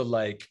have to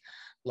like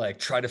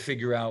try to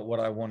figure out what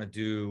I want to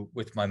do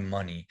with my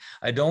money.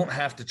 I don't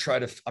have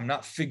to I'm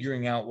not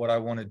figuring out what I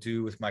want to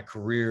do with my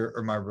career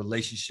or my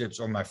relationships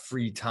or my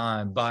free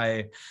time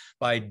by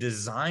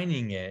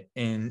designing it.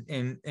 And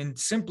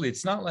simply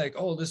it's not like,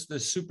 oh, this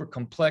super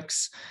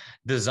complex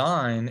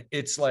design.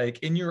 It's like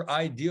in your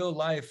ideal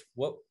life,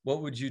 what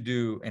would you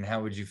do and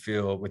how would you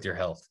feel with your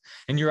health?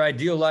 In your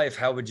ideal life,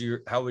 how would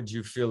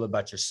you feel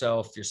about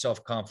yourself, your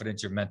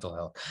self-confidence, your mental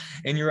health?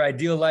 In your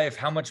ideal life,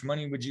 how much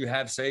money would you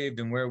have saved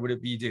and where would it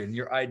be? In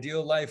your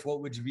ideal life,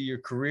 what would be your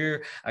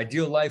career?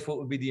 Ideal life, what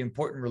would be the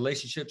important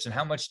relationships and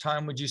how much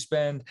time would you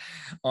spend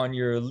on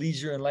your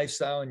leisure and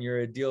lifestyle? In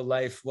your ideal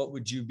life, what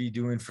would you be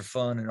doing for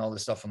fun and all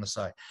this stuff on the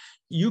side?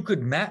 You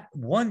could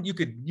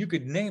you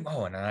could name,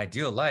 oh, in an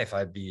ideal life,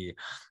 I'd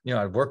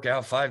work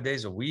out 5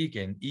 days a week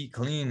and eat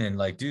clean and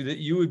like do that.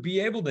 You would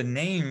be able to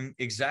name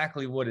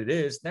exactly what it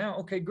is. Now,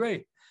 okay,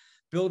 great.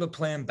 Build a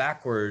plan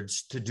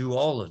backwards to do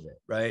all of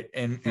it, right?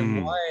 And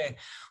Mm.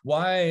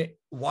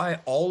 why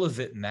all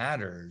of it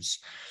matters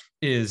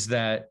is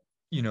that,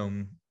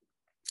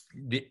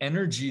 the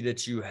energy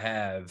that you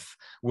have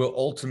will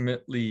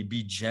ultimately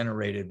be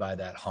generated by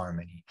that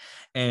harmony.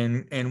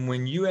 And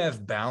when you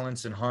have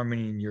balance and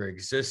harmony in your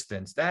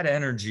existence, that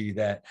energy,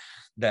 that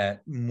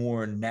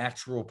more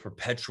natural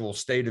perpetual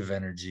state of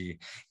energy,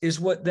 is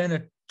what then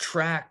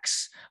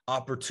attracts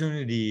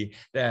opportunity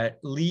that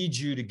leads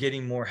you to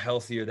getting more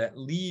healthier, that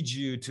leads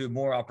you to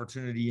more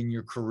opportunity in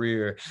your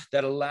career,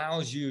 that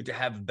allows you to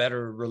have a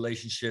better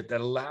relationship,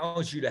 that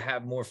allows you to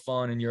have more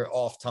fun in your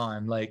off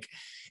time. Like,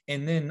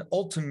 and then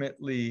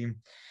ultimately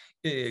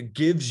it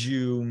gives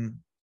you,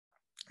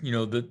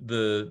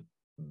 the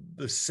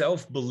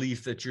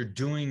self-belief that you're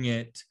doing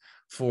it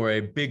for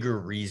a bigger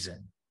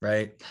reason,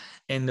 right?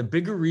 And the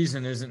bigger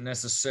reason isn't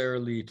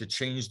necessarily to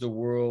change the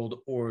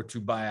world or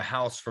to buy a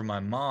house for my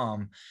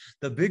mom.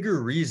 The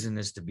bigger reason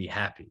is to be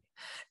happy.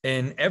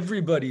 And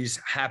everybody's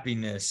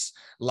happiness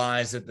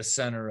lies at the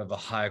center of a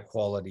high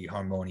quality,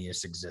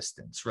 harmonious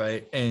existence,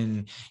 right?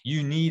 And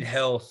you need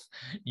health,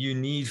 you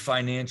need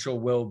financial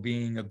well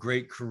being, a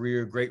great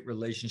career, great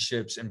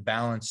relationships, and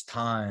balanced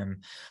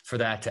time for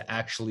that to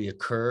actually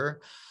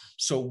occur.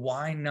 So,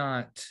 why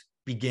not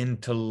begin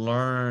to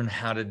learn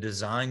how to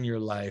design your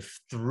life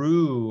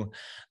through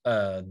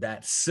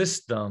that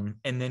system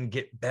and then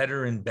get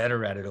better and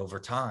better at it over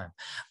time?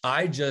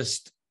 I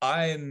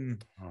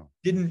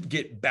didn't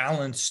get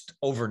balanced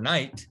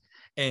overnight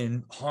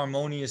and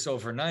harmonious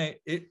overnight.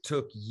 It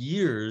took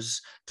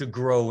years to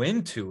grow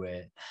into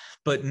it.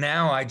 But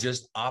now I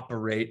just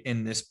operate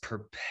in this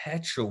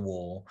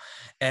perpetual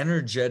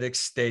energetic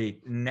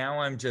state. Now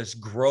I'm just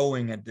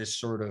growing at this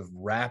sort of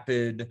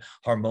rapid,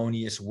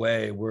 harmonious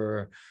way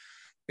where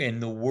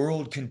and the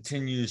world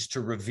continues to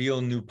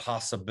reveal new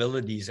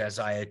possibilities as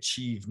I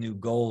achieve new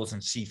goals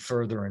and see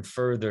further and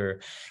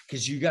further.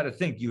 Because you got to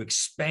think, you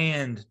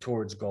expand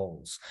towards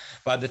goals.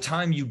 By the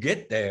time you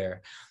get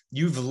there,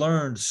 you've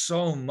learned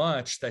so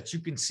much that you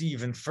can see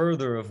even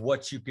further of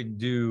what you can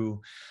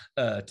do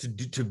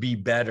to be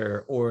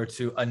better, or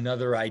to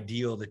another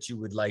ideal that you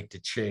would like to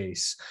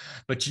chase.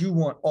 But you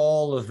want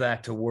all of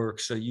that to work,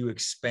 so you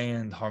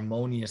expand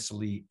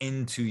harmoniously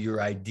into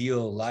your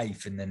ideal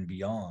life and then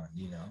beyond.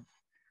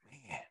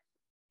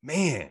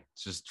 Man,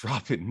 just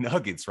dropping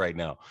nuggets right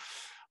now.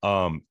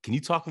 Can you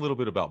talk a little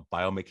bit about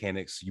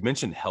biomechanics? You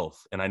mentioned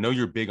health, and I know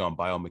you're big on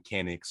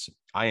biomechanics.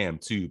 I am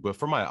too, but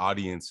for my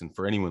audience and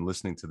for anyone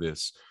listening to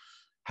this,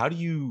 how do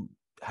you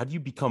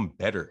become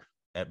better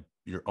at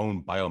your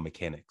own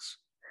biomechanics?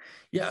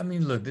 Yeah, I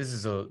mean, look, this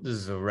is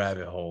a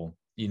rabbit hole,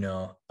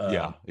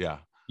 Yeah, yeah.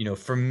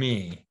 for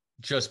me,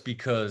 just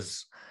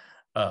because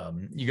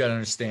you got to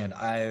understand,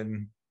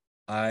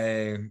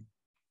 I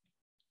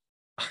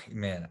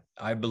man,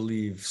 I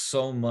believe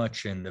so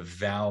much in the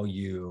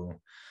value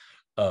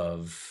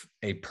of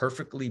a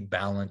perfectly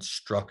balanced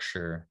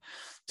structure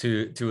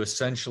to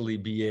essentially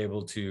be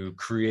able to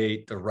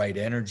create the right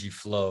energy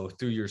flow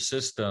through your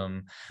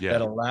system that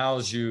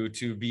allows you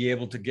to be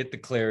able to get the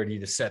clarity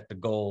to set the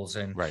goals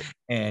and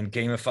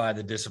gamify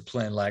the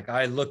discipline. Like,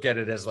 I look at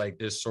it as like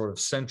this sort of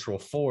central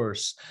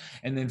force.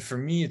 And then for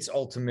me, it's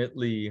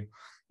ultimately,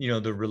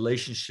 the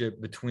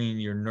relationship between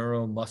your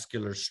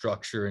neuromuscular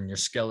structure and your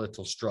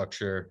skeletal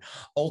structure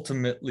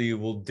ultimately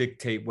will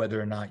dictate whether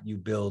or not you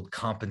build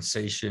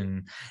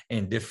compensation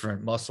and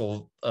different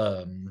muscle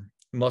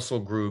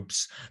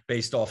groups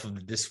based off of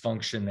the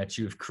dysfunction that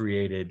you've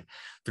created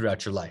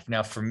throughout your life.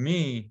 Now, for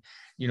me,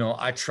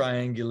 I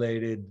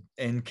triangulated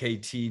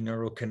NKT,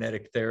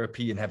 neurokinetic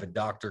therapy, and have a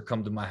doctor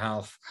come to my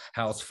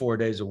house 4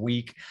 days a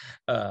week.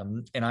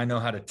 And I know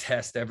how to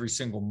test every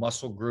single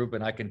muscle group,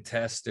 and I can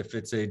test if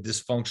it's a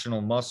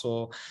dysfunctional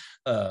muscle,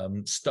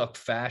 stuck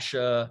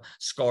fascia,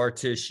 scar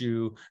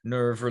tissue,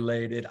 nerve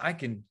related. I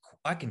can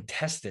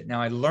test it. Now,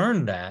 I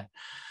learned that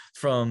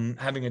from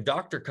having a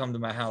doctor come to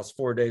my house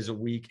 4 days a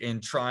week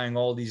and trying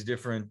all these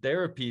different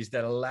therapies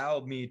that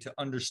allowed me to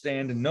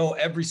understand and know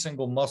every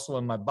single muscle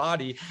in my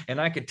body.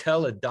 And I could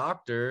tell a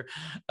doctor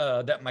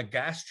that my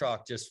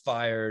gastroc just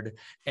fired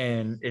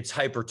and it's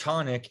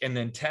hypertonic, and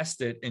then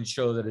test it and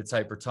show that it's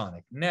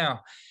hypertonic.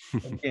 Now,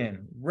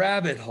 again,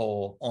 rabbit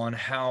hole on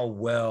how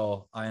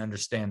well I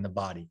understand the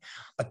body.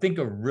 I think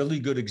a really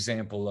good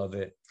example of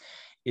it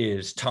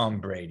is Tom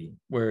Brady,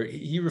 where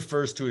he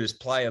refers to it as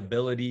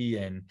pliability.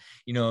 And,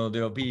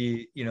 there'll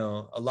be,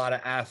 a lot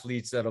of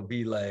athletes that'll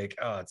be like,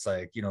 oh, it's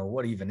like,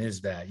 what even is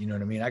that? You know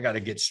what I mean? I got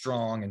to get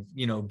strong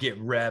and, get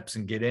reps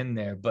and get in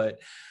there. But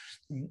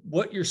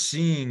what you're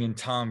seeing in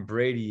Tom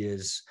Brady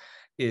is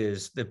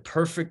the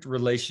perfect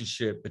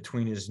relationship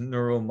between his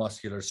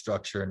neuromuscular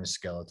structure and his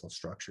skeletal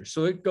structure.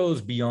 So it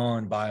goes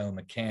beyond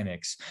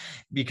biomechanics,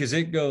 because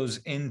it goes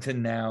into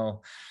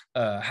now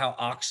how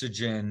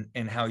oxygen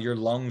and how your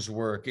lungs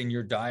work and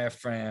your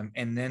diaphragm,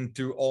 and then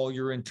through all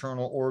your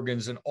internal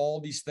organs and all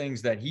these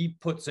things that he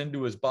puts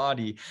into his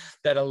body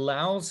that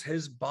allows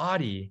his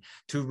body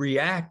to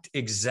react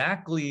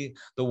exactly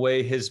the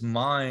way his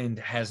mind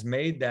has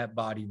made that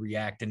body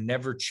react and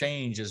never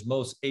change. As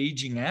most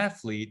aging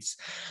athletes,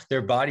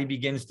 their body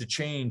begins to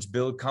change,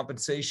 build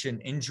compensation,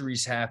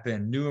 injuries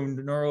happen, new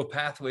neural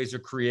pathways are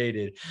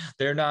created.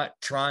 They're not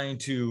trying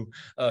to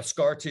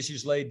scar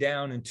tissues lay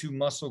down and two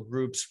muscle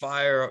groups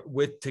fire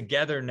with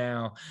together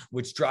now,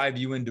 which drive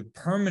you into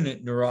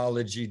permanent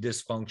neurology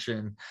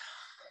dysfunction.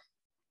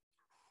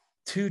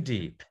 Too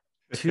deep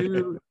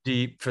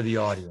for the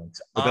audience.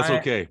 But that's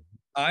okay.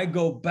 I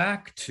go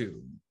back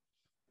to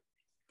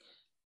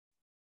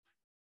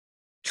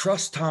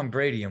trust Tom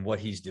Brady and what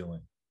he's doing.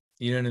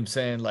 You know what I'm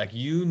saying? Like,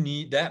 you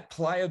need that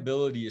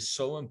pliability is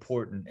so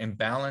important, and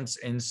balance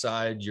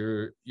inside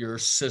your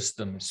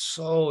system is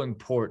so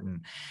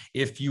important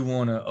if you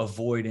want to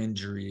avoid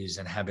injuries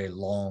and have a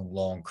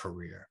long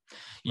career,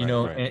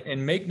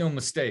 and make no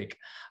mistake,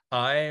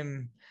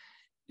 and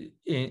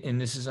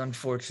this is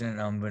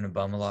unfortunate, I'm going to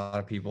bum a lot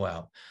of people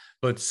out,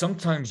 but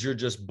sometimes you're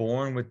just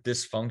born with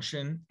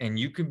dysfunction, and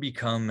you can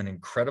become an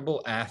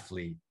incredible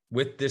athlete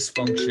with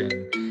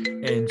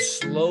dysfunction, and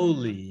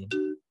slowly,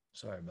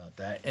 sorry about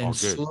that, and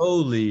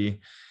slowly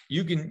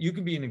you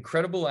can be an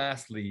incredible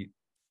athlete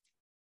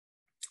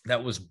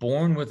that was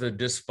born with a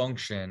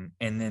dysfunction,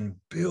 and then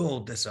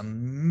build this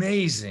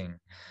amazing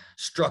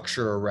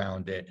structure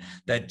around it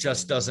that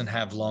just doesn't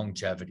have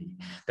longevity,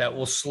 that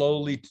will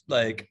slowly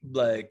like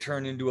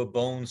turn into a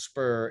bone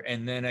spur,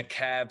 and then a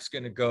calf's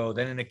going to go,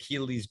 then an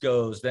Achilles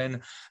goes,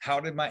 then how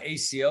did my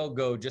ACL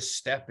go just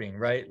stepping,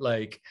 right?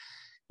 Like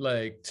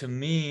to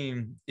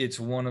me, it's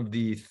one of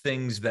the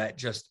things that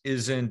just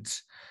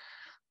isn't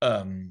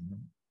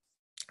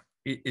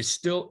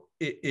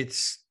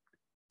it's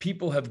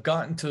people have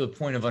gotten to the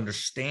point of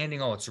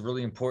understanding, oh, it's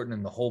really important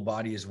and the whole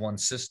body is one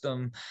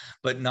system,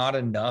 but not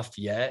enough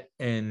yet.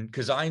 And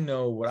because I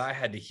know what I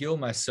had to heal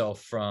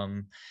myself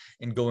from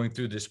in going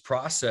through this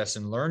process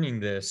and learning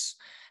this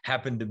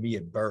happened to me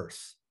at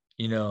birth.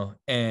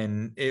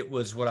 And it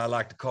was what I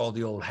like to call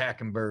the old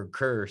Hackenberg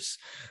curse.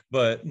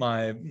 But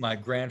my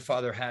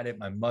grandfather had it,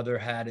 my mother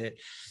had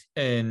it,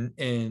 and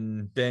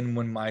then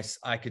when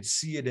I could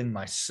see it in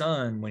my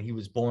son when he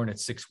was born at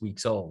 6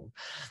 weeks old.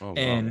 Oh,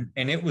 and wow.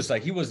 And it was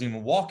like he wasn't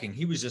even walking;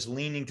 he was just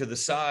leaning to the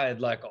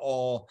side, like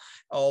all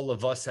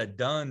of us had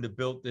done to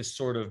build this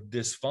sort of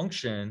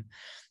dysfunction.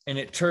 And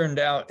it turned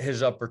out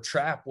his upper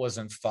trap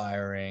wasn't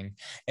firing.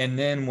 And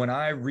then when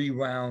I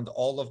rewound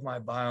all of my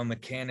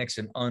biomechanics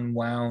and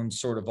unwound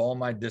sort of all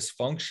my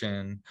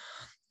dysfunction,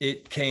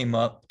 it came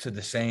up to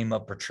the same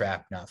upper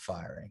trap not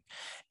firing.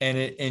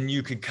 And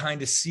you could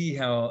kind of see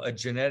how a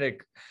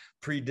genetic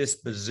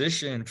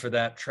predisposition for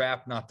that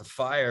trap not to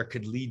fire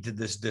could lead to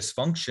this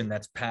dysfunction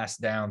that's passed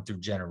down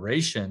through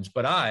generations.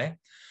 But I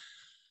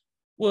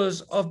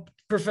was a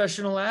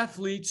professional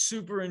athlete,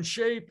 super in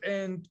shape,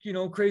 and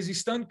crazy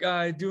stunt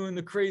guy doing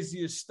the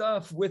craziest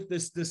stuff with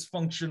this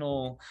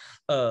dysfunctional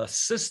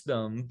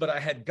system. But I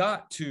had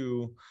got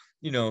to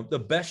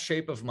the best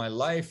shape of my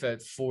life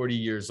at 40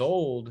 years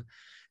old,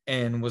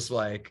 and was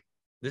like,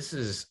 this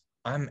is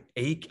I'm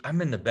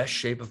in the best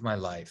shape of my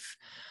life,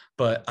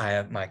 but I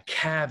have my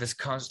calf is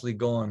constantly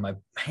going, my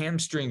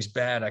hamstring's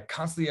bad, I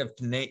constantly have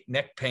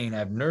neck pain, I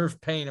have nerve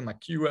pain in my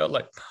QL,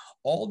 like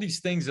all these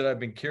things that I've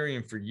been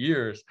carrying for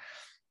years.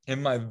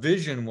 And my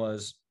vision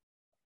was,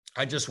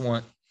 I just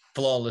want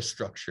flawless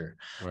structure.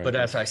 Right. But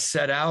as I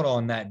set out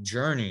on that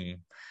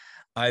journey,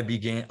 I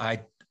began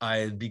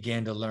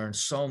to learn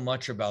so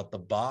much about the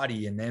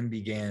body, and then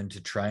began to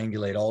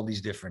triangulate all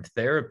these different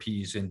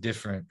therapies and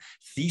different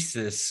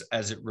thesis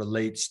as it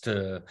relates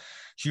to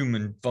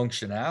human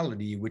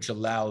functionality, which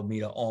allowed me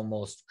to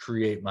almost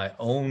create my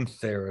own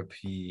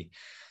therapy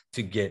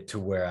to get to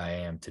where I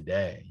am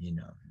today, you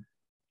know.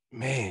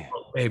 Man.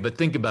 Hey, but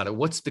think about it.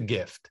 What's the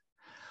gift?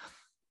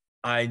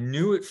 I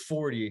knew at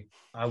 40,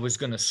 I was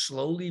going to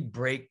slowly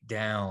break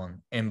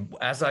down. And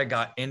as I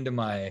got into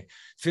my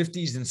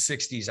 50s and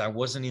 60s, I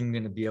wasn't even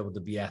going to be able to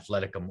be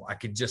athletic anymore. I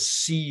could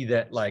just see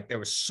that like there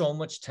was so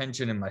much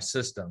tension in my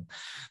system.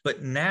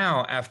 But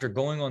now, after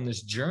going on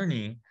this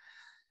journey,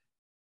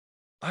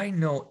 I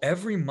know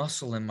every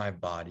muscle in my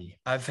body.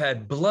 I've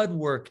had blood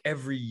work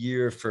every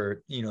year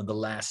for, the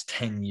last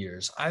 10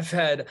 years.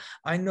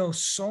 I know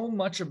so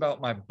much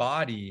about my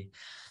body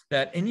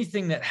that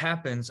anything that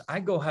happens, I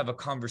go have a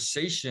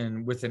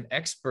conversation with an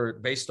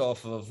expert based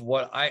off of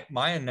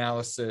my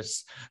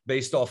analysis,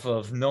 based off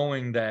of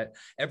knowing that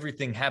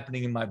everything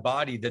happening in my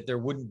body, that there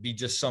wouldn't be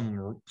just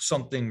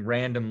something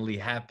randomly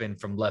happen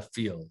from left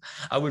field.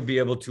 I would be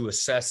able to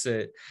assess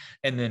it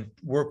and then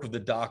work with the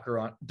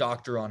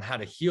doctor on how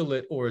to heal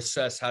it or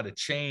assess how to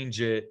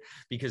change it,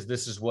 because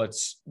this is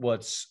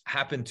what's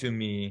happened to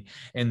me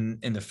in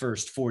the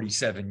first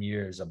 47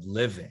 years of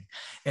living.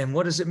 And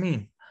what does it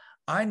mean?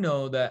 I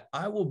know that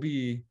I will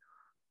be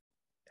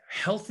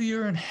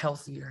healthier and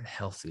healthier and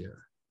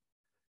healthier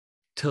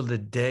till the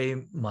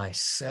day my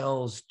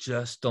cells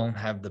just don't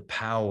have the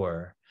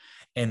power,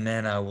 and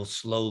then I will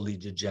slowly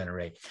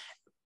degenerate.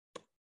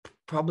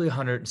 Probably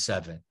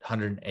 107,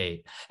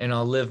 108. And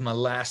I'll live my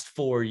last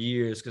 4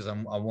 years, because I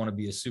want to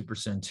be a super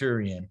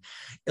centurion,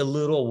 a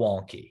little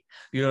wonky.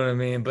 You know what I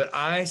mean? But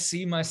I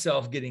see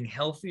myself getting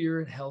healthier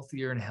and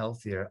healthier and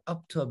healthier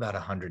up to about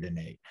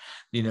 108.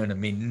 You know what I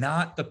mean?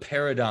 Not the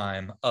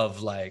paradigm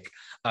of like,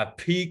 I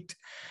peaked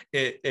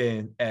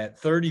at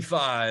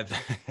 35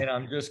 and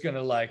I'm just going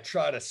to like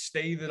try to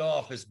stave it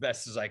off as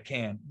best as I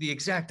can. The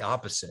exact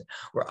opposite,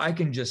 where I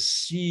can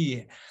just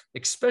see,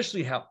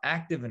 especially how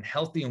active and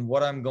healthy and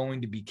what I'm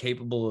going to be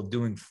capable of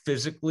doing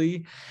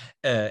physically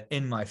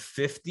in my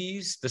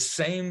 50s, the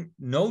same,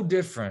 no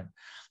different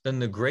than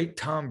the great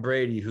Tom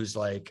Brady, who's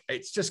like,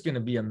 it's just going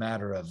to be a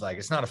matter of like,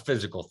 it's not a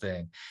physical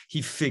thing.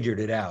 He figured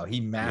it out. He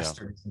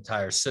mastered his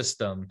entire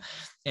system,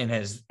 and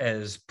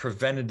has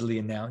preventedly,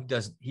 and now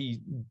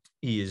he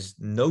is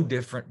no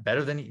different,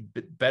 better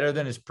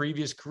than his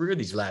previous career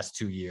these last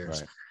 2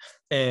 years. Right.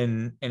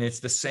 And it's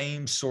the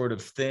same sort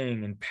of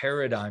thing and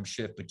paradigm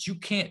shift, but you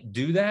can't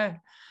do that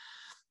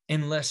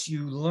unless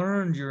you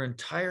learned your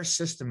entire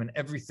system and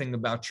everything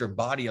about your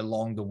body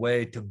along the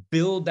way to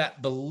build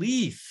that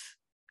belief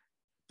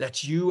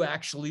that you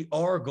actually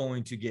are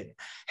going to get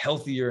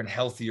healthier and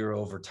healthier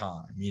over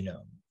time,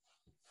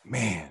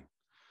 Man,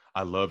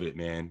 I love it,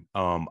 man.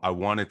 I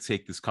want to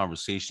take this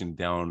conversation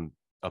down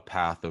a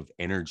path of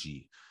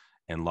energy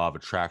and law of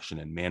attraction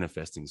and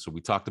manifesting. So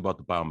we talked about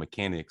the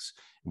biomechanics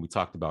and we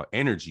talked about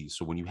energy.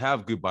 So when you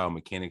have good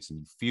biomechanics and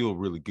you feel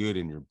really good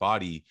in your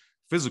body,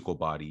 physical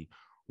body,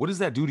 what does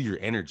that do to your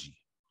energy?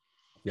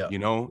 Yeah.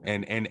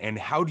 And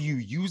how do you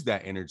use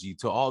that energy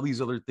to all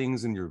these other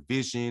things in your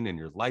vision and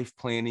your life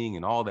planning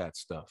and all that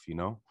stuff,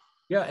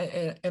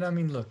 Yeah. And I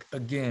mean, look,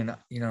 again,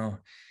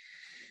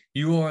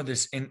 you are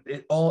this, and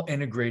it all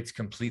integrates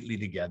completely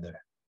together.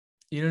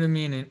 You know what I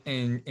mean?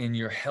 And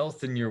your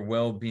health and your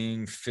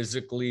well-being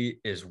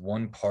physically is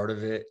one part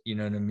of it. You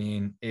know what I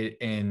mean?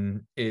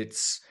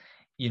 It's,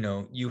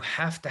 you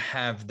have to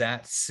have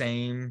that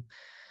same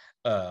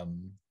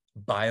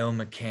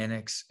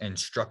biomechanics and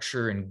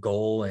structure and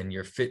goal, and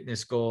your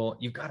fitness goal.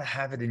 You got to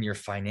have it in your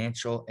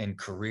financial and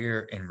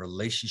career and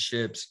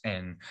relationships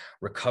and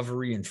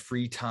recovery and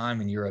free time,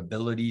 and your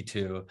ability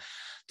to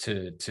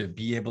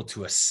be able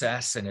to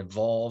assess and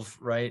evolve,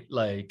 right?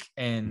 Like,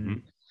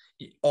 and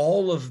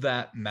all of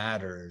that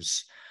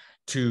matters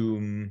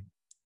to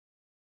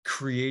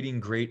creating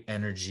great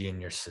energy in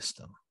your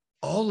system.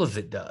 All of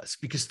it does,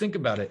 because think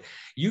about it.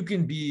 You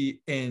can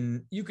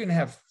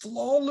have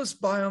flawless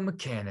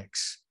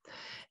biomechanics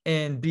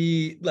and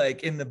be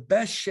like in the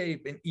best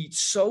shape and eat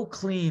so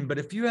clean. But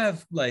if you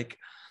have like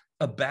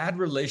a bad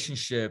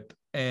relationship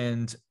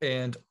and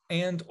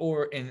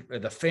or in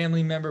with a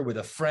family member, with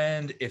a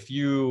friend, if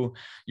you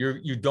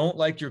don't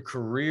like your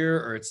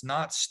career, or it's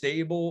not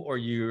stable, or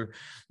you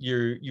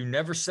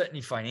never set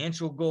any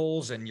financial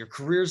goals and your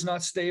career's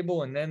not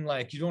stable, and then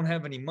like you don't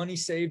have any money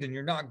saved and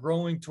you're not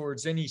growing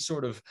towards any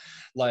sort of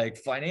like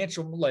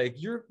financial, like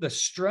the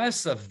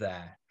stress of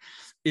that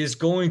is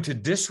going to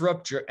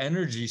disrupt your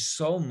energy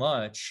so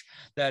much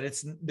that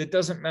it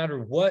doesn't matter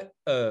what,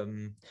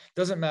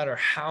 doesn't matter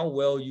how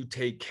well you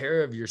take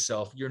care of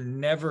yourself, you're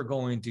never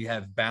going to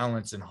have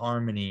balance and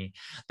harmony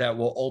that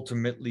will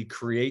ultimately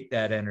create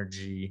that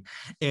energy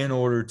in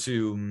order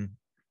to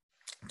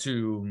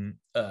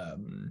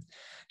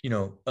you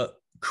know,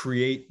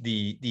 create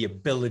the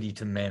ability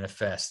to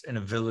manifest, an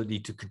ability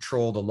to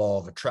control the law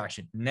of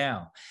attraction.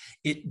 Now,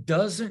 it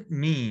doesn't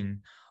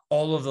mean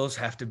all of those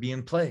have to be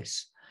in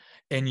place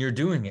and you're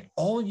doing it.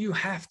 All you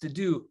have to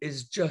do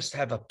is just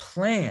have a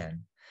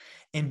plan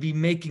and be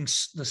making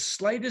the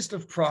slightest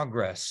of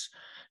progress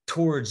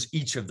towards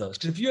each of those.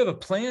 Because if you have a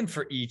plan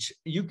for each,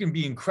 you can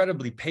be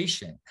incredibly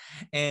patient,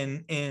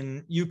 and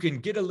you can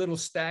get a little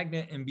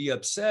stagnant and be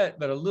upset,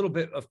 but a little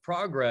bit of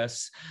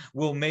progress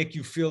will make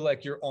you feel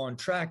like you're on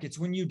track. It's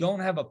when you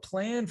don't have a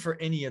plan for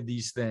any of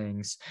these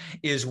things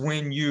is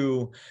when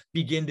you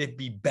begin to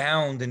be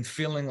bound and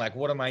feeling like,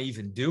 what am I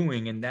even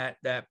doing? And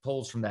that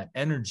pulls from that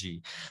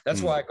energy.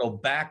 That's why I go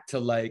back to,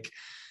 like,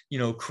 you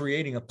know,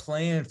 creating a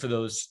plan for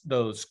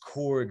those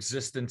core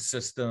existence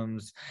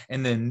systems,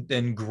 and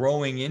then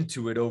growing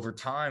into it over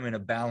time in a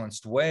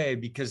balanced way.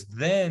 Because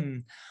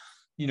then,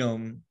 you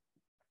know,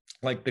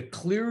 like, the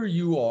clearer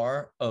you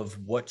are of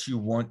what you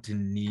want to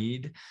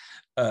need,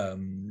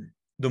 the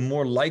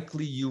more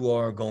likely you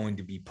are going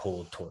to be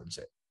pulled towards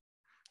it.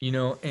 You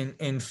know,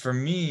 and for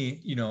me,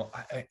 you know,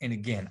 and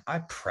again, I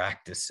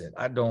practice it.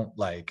 I don't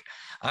like,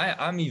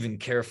 I'm even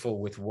careful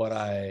with what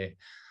I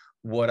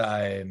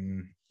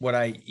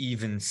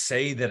even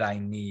say that I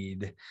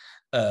need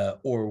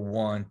or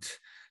want,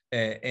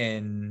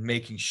 and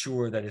making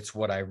sure that it's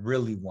what I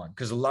really want.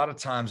 Because a lot of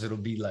times it'll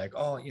be like,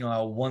 oh, you know,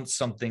 I want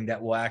something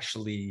that will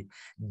actually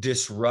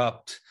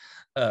disrupt,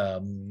 you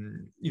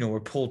know, or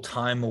pull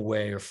time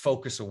away or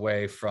focus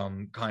away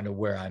from kind of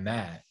where I'm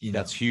at. You know,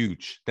 that's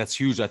huge. That's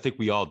huge. I think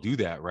we all do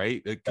that,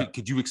 right?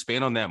 Could you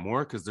expand on that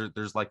more? Because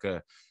there's like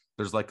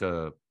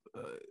a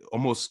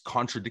almost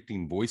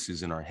contradicting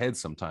voices in our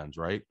heads sometimes,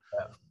 right?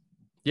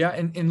 Yeah.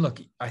 And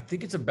look, I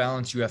think it's a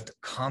balance you have to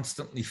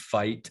constantly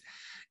fight.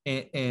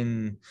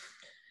 And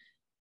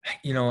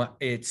you know,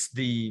 it's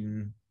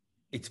being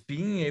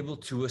able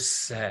to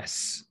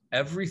assess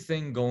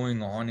everything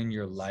going on in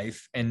your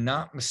life and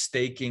not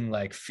mistaking,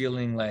 like,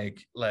 feeling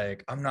like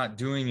I'm not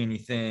doing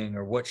anything,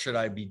 or what should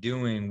I be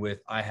doing, with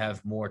I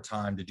have more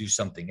time to do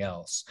something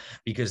else,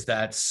 because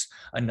that's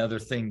another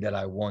thing that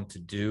I want to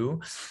do.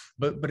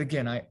 But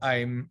again, I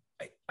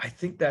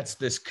think that's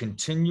this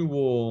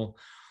continual,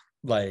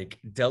 like,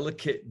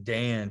 delicate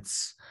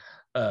dance,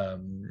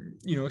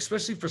 you know,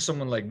 especially for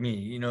someone like me.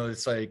 You know,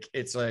 it's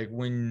like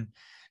when,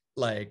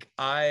 like,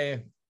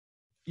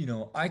 you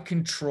know, I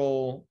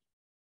control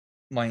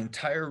my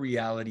entire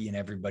reality and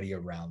everybody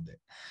around it.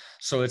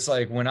 So it's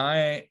like when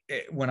I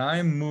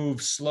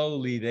move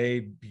slowly, they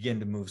begin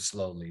to move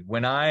slowly.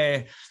 When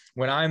I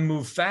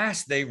move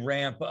fast, they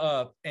ramp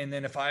up. And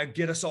then if I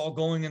get us all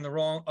going in the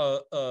wrong,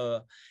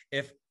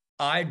 if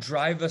I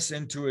drive us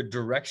into a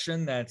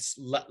direction that's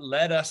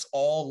led us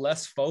all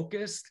less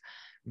focused,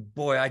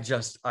 boy,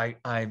 as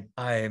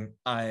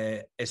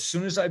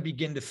soon as I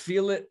begin to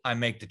feel it, I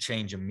make the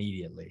change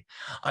immediately.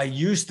 I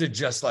used to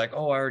just like,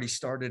 oh, I already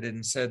started it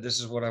and said, this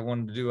is what I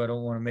wanted to do. I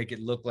don't want to make it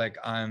look like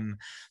I'm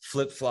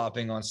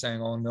flip-flopping on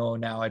saying, oh no,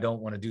 now I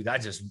don't want to do that. I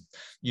just,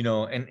 you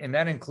know, and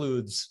that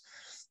includes,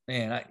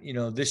 man, you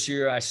know, this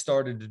year I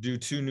started to do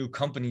 2 new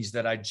companies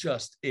that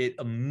it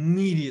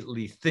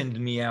immediately thinned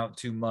me out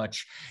too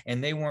much,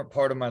 and they weren't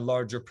part of my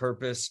larger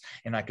purpose.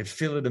 And I could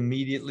feel it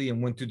immediately,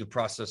 and went through the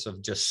process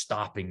of just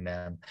stopping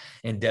them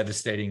and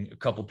devastating a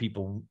couple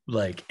people,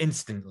 like,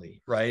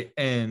 instantly. Right.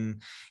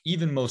 And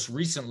even most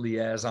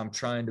recently, as I'm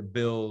trying to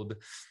build,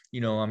 you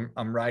know,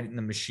 I'm writing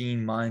the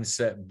machine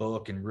mindset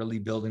book and really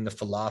building the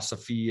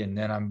philosophy. And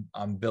then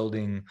I'm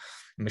building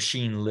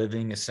Machine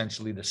Living,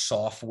 essentially the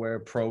software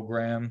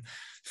program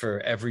for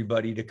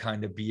everybody to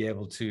kind of be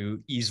able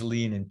to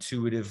easily and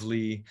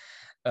intuitively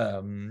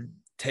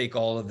take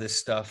all of this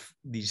stuff,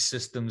 these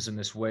systems, and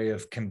this way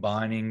of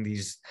combining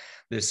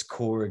this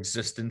core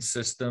existence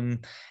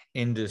system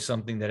into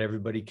something that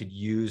everybody could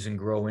use and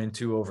grow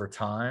into over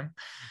time.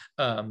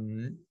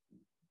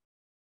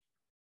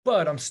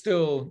 But I'm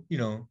still, you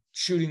know,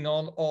 shooting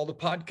all the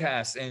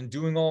podcasts and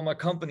doing all my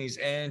companies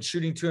and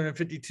shooting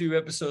 252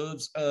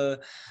 episodes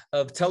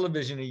of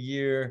television a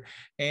year.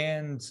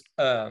 And,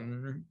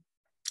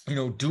 you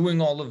know, doing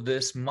all of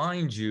this,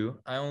 mind you,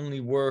 I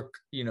only work,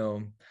 you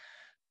know,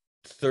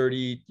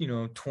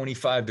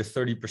 25 to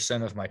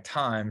 30% of my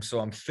time. So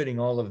I'm fitting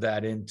all of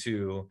that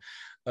into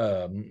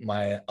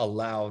my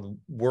allowed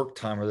work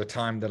time, or the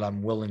time that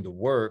I'm willing to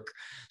work.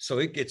 So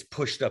it gets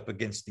pushed up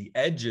against the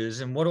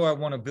edges. And what do I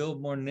want to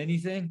build more than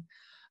anything?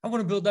 I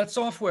want to build that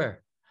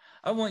software.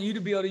 I want you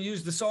to be able to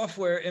use the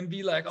software and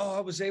be like, oh, I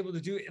was able to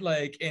do it.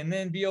 Like, and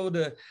then be able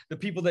to, the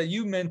people that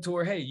you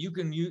mentor, hey, you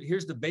can use,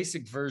 here's the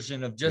basic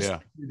version of just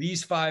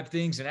these 5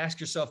 things and ask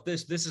yourself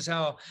this is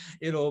how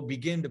it'll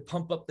begin to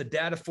pump up the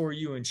data for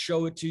you and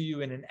show it to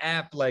you in an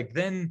app. Like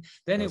then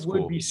it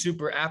would be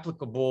super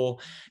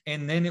applicable,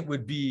 and then it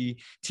would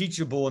be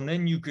teachable. And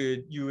then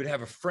you would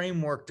have a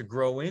framework to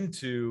grow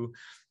into,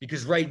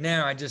 because right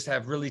now I just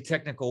have really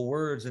technical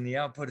words and the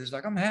output is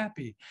like, I'm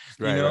happy,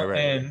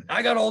 and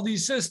I got all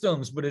these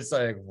systems, but it's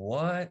like,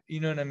 what, you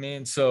know what I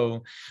mean?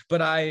 So,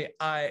 but I,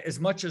 as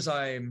much as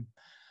I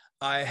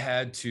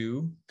had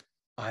to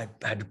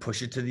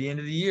push it to the end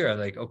of the year.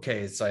 Like, okay,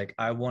 it's like,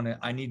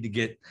 I need to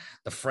get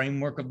the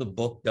framework of the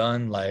book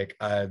done. Like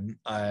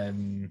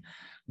I'm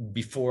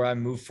before I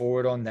move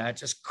forward on that,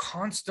 just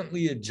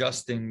constantly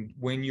adjusting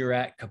when you're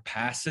at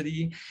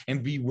capacity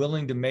and be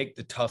willing to make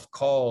the tough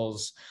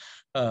calls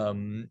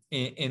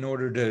in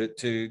order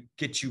to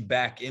get you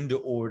back into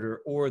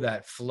order or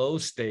that flow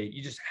state.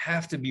 You just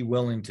have to be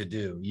willing to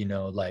do,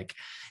 like,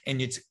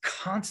 and it's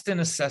constant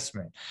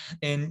assessment.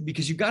 And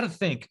because you got to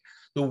think,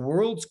 the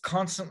world's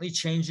constantly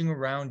changing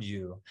around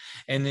you,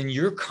 and then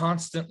you're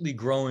constantly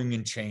growing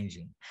and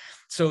changing.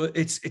 So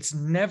it's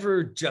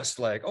never just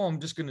like, oh, I'm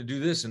just going to do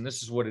this and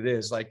this is what it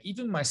is. Like,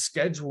 even my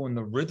schedule and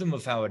the rhythm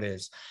of how it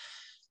is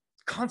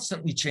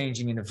constantly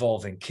changing and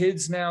evolving.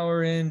 Kids now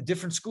are in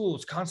different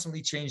schools,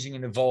 constantly changing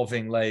and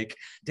evolving. Like,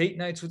 date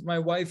nights with my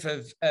wife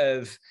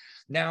have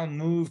now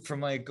moved from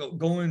like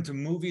going to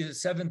movies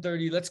at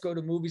 7:30. Let's go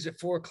to movies at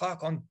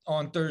 4:00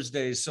 on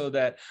Thursdays, so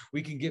that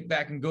we can get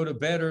back and go to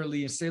bed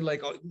early and say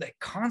like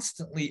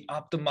constantly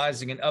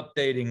optimizing and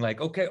updating. Like,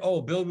 okay,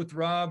 build with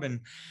Rob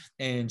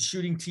and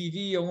shooting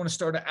TV. I want to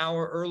start an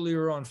hour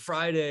earlier on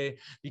Friday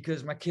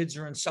because my kids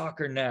are in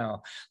soccer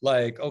now.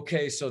 Like,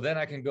 okay, so then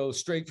I can go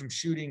straight from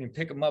shooting and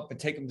pick them up and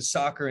take them to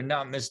soccer and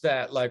not miss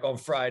that, like on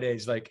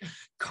Fridays. Like,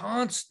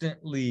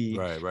 constantly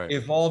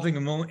evolving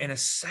a moment and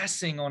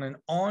assessing on an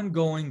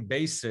ongoing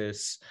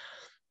basis.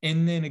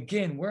 And then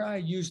again, where I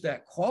use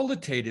that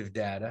qualitative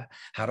data,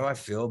 how do I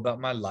feel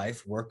about my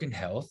life, work, and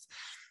health,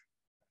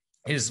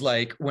 is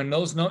like, when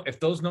if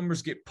those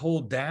numbers get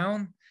pulled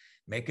down,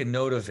 make a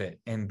note of it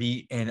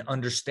and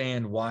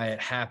understand why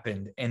it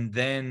happened, and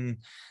then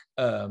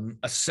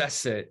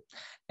assess it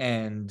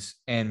and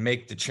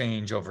make the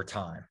change over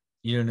time.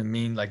 You know what I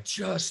mean? Like,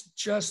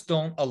 just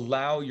don't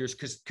allow yours,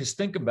 because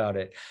think about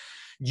it.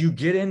 You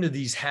get into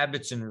these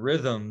habits and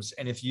rhythms,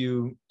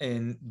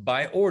 and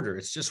by order,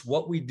 it's just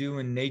what we do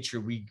in nature.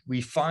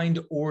 We find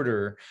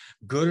order,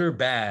 good or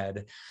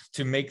bad,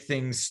 to make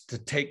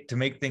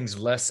things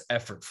less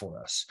effort for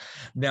us.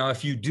 Now,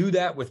 if you do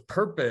that with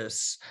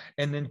purpose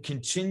and then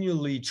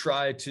continually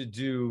try to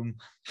do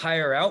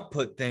higher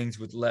output things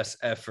with less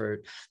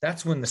effort,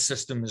 that's when the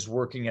system is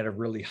working at a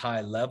really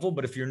high level.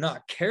 But if you're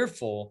not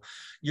careful,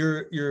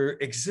 your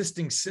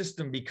existing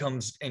system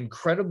becomes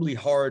incredibly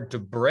hard to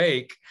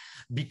break,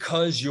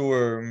 because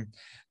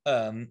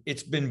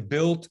it's been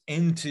built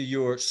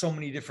into so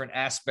many different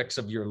aspects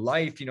of your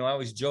life. I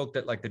always joke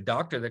that, like, the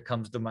doctor that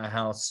comes to my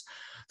house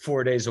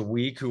 4 days a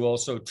week, who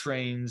also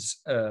trains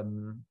a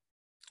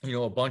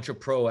bunch of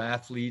pro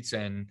athletes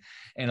and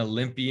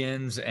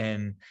Olympians,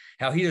 and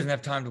how he doesn't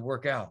have time to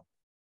work out.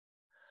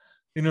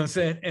 You know what I'm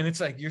saying? And it's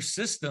like, your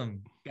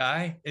system,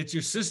 guy, it's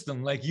your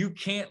system. Like, you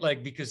can't,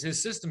 like, because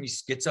his system, he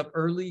gets up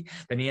early,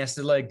 then he has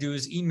to like do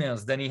his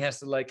emails, then he has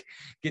to like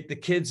get the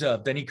kids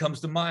up, then he comes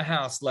to my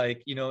house.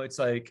 Like, it's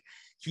like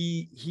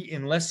he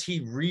unless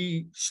he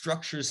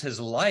restructures his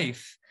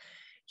life,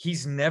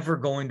 he's never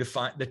going to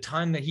find the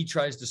time that he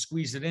tries to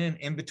squeeze it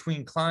in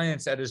between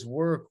clients, at his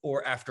work,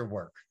 or after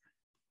work.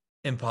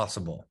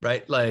 Impossible,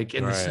 right? Like,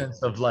 in the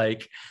sense of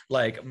like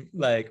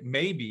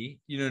maybe,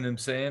 you know what I'm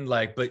saying?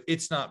 Like, but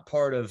it's not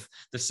part of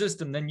the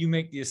system. Then you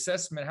make the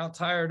assessment: how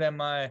tired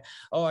am I?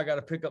 Oh, I got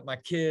to pick up my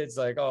kids.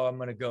 Like, oh, I'm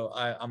gonna go.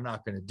 I'm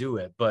not gonna do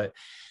it. But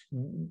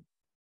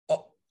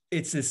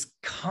it's this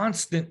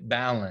constant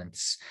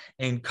balance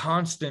and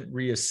constant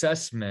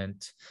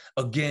reassessment,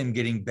 again,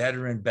 getting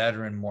better and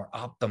better and more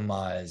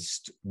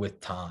optimized with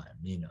time.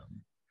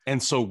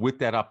 And so, with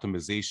that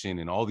optimization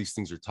and all these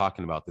things you're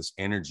talking about, this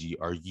energy,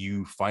 are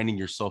you finding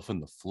yourself in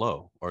the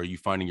flow, or are you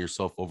finding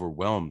yourself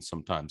overwhelmed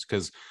sometimes?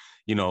 Because,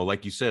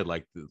 like you said,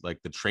 like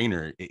the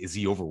trainer, is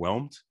he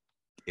overwhelmed?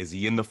 Is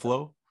he in the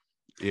flow?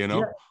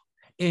 Yeah.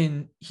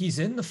 And he's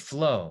in the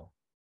flow,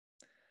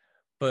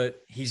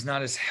 but he's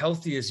not as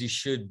healthy as he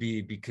should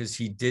be, because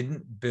he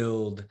didn't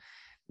build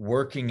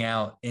working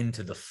out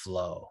into the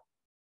flow.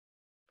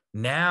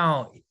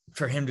 Now,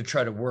 for him to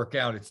try to work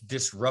out, it's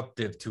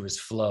disruptive to his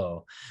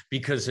flow,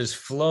 because his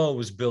flow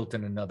was built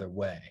in another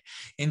way.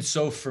 And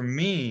so for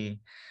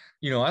me,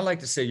 I like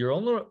to say, you're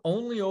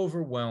only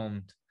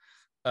overwhelmed.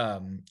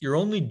 You're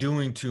only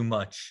doing too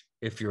much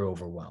if you're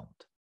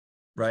overwhelmed,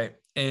 right?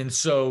 And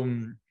so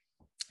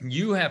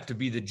you have to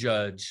be the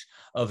judge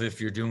of if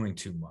you're doing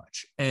too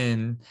much.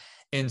 And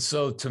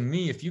so to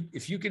me,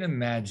 if you can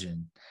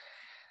imagine,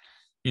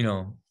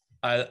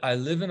 I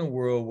live in a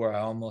world where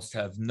I almost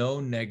have no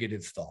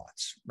negative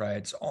thoughts, right?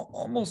 It's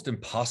almost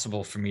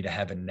impossible for me to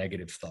have a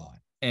negative thought.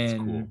 It's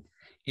And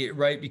cool.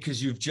 right,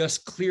 because you've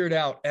just cleared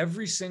out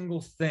every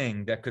single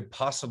thing that could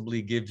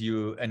possibly give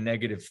you a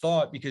negative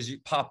thought because you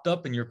popped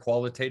up in your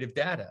qualitative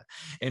data.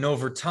 And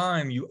over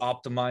time, you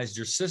optimized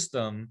your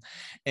system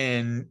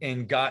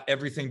and got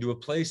everything to a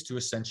place to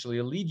essentially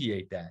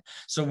alleviate that.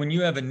 So when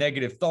you have a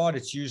negative thought,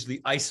 it's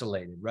usually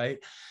isolated, right?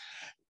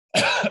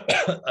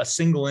 A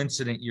single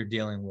incident you're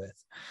dealing with.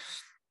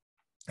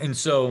 And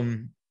so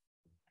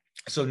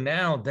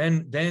now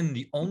then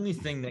the only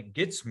thing that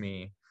gets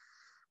me,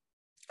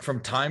 from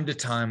time to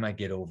time I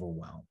get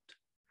overwhelmed,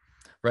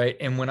 right?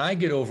 And when I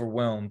get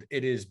overwhelmed,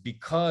 it is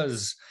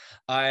because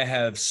I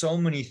have so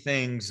many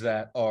things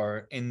that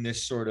are in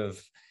this sort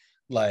of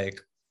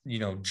like,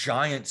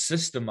 giant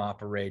system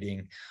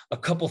operating. A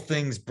couple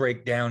things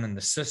break down in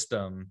the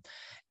system,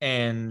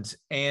 and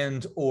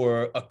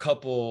or a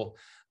couple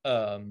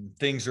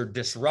things are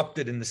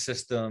disrupted in the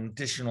system,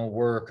 additional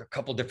work, a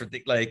couple different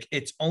things. Like,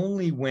 it's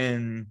only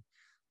when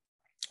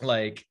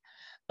like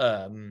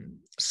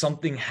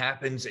something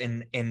happens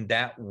in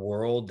that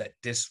world that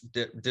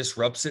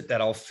disrupts it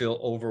that I'll feel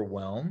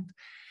overwhelmed.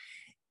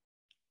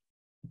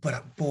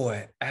 But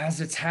boy, as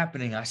it's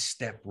happening, I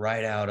step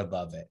right out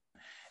above it.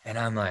 And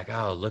I'm like,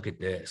 oh, look at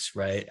this,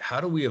 right?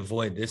 How do we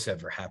avoid this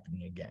ever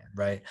happening again,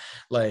 right?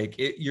 Like,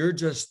 you're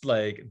just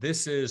like,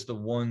 this is the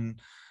one,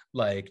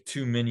 like,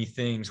 too many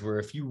things where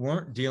if you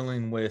weren't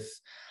dealing with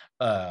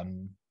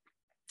um,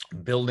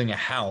 building a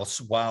house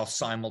while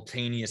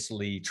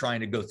simultaneously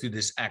trying to go through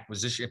this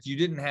acquisition, if you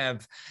didn't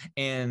have,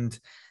 and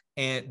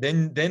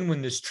then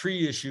when this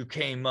tree issue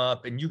came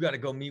up and you got to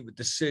go meet with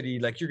the city,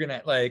 like, you're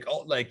gonna, like,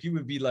 oh, like, you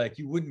would be like,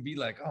 you wouldn't be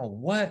like, oh,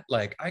 what,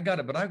 like, I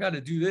gotta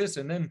do this,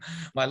 and then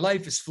my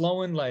life is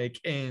flowing, like,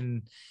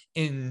 and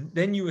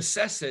then you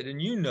assess it,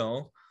 and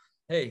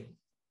hey,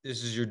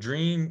 this is your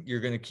dream, you're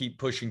going to keep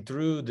pushing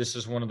through, this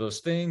is one of those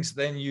things.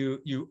 Then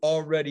you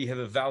already have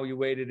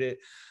evaluated it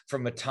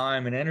from a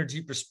time and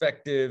energy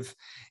perspective,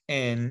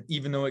 and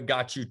even though it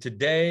got you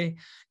today,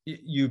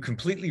 you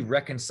completely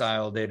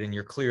reconciled it and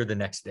you're clear the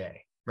next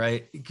day,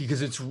 right?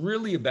 Because it's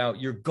really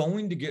about, you're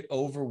going to get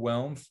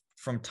overwhelmed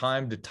from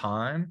time to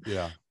time.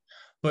 Yeah.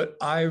 But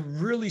I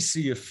really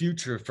see a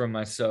future for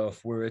myself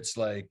where it's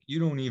like,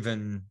 you don't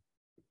even,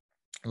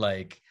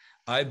 like,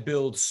 I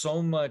build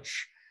so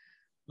much,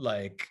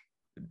 like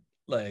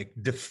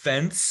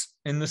defense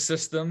in the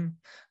system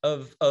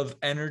of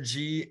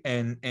energy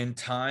and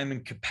time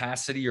and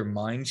capacity or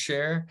mind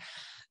share,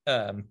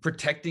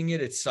 protecting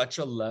it at such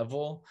a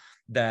level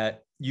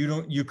that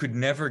you could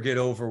never get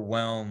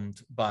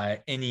overwhelmed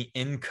by any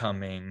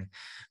incoming,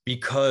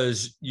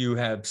 because you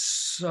have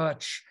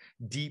such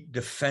deep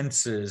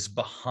defenses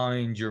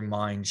behind your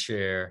mind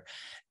share,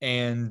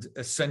 and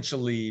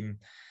essentially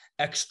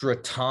extra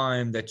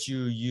time that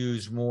you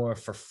use more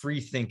for free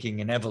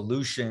thinking and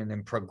evolution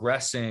and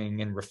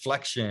progressing and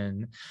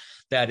reflection,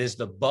 that is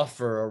the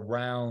buffer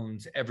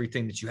around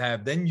everything that you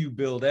have. Then you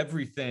build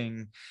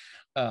everything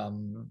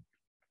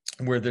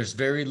where there's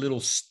very little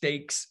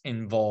stakes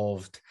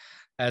involved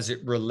as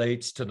it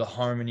relates to the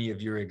harmony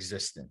of your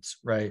existence,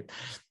 right?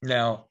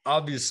 Now,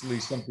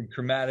 obviously, something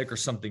traumatic or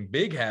something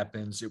big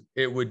happens,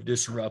 it would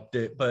disrupt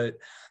it. But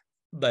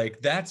like,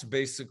 that's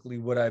basically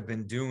what I've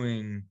been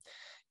doing,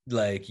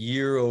 like,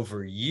 year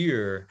over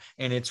year.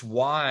 And it's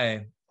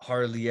why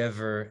hardly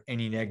ever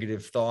any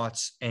negative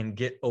thoughts and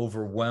get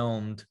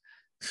overwhelmed.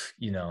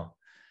 You know,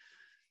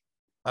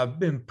 I've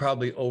been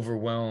probably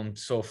overwhelmed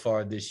so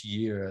far this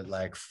year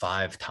like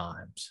 5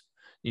 times.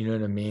 You know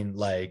what I mean?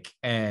 Like,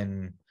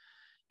 and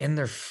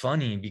they're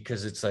funny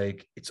because it's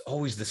like, it's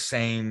always the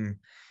same.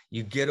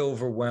 You get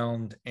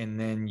overwhelmed, and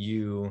then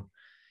you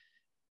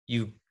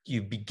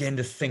begin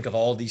to think of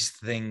all these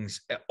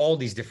things, all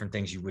these different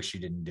things you wish you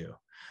didn't do,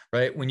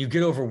 right? When you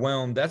get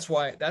overwhelmed, that's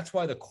why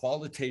the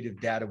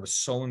qualitative data was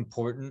so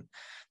important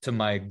to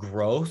my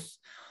growth.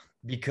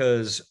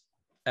 Because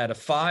at a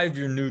 5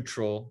 you're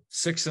neutral,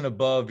 6 and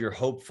above you're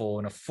hopeful,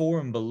 and a 4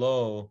 and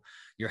below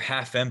you're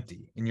half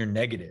empty and you're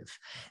negative.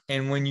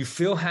 And when you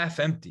feel half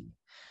empty,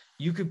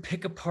 you could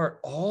pick apart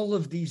all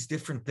of these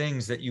different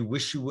things that you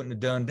wish you wouldn't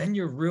have done. Then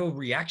you're real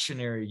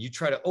reactionary. You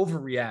try to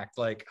overreact,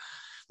 like,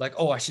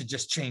 oh, I should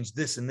just change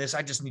this and this,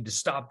 I just need to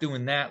stop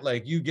doing that.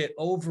 Like, you get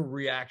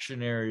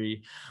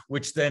overreactionary,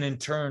 which then in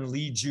turn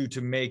leads you to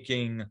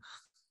making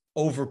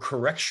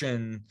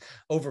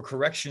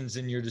overcorrections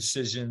in your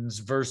decisions,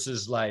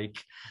 versus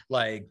like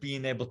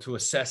being able to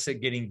assess it,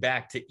 getting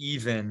back to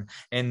even,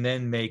 and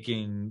then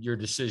making your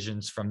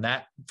decisions from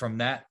that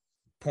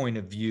point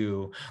of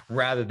view,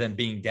 rather than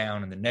being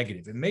down in the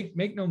negative. And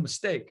make no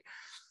mistake,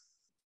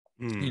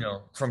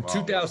 from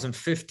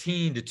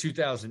 2015 to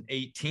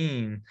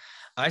 2018,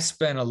 I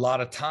spent a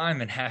lot of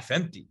time in half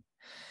empty.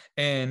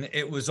 And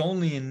it was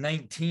only in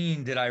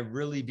 19 did I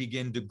really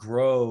begin to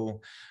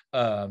grow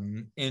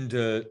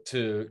into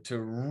to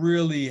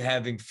really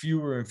having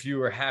fewer and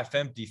fewer half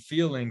empty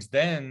feelings.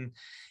 Then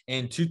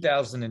in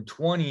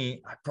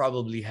 2020, I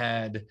probably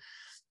had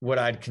what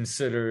I'd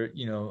consider,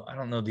 I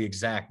don't know the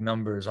exact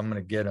numbers. I'm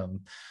going to get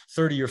them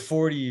 30 or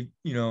 40,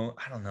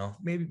 I don't know,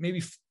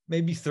 maybe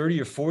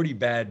 30 or 40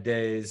 bad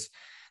days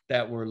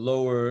that were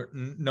lower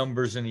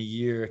numbers in a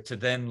year to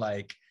then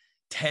like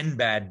 10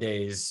 bad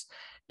days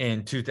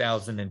in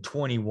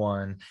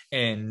 2021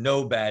 and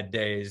no bad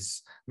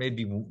days,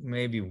 maybe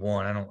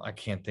one. I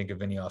can't think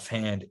of any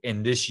offhand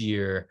in this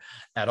year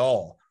at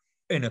all,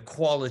 in a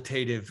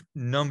qualitative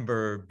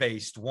number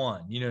based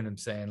one. You know what I'm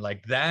saying?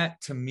 Like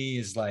that to me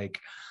is like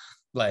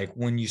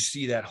when you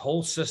see that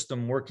whole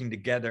system working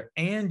together,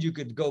 and you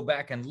could go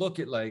back and look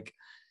at like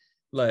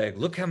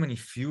look how many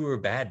fewer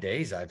bad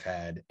days I've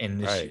had in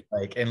this year,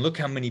 and look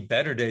how many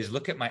better days.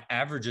 Look at my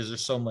averages are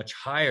so much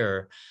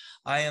higher.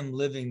 I am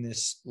living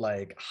this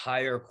like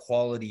higher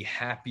quality,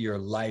 happier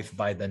life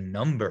by the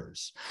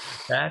numbers.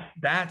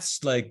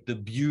 That's like the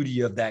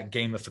beauty of that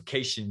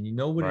gamification. You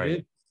know what it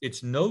is?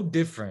 It's no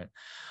different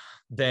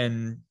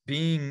than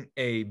being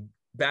a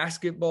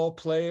basketball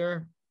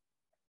player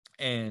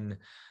and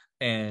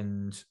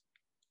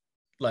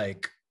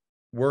like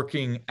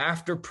working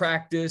after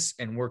practice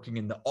and working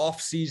in the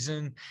off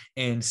season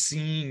and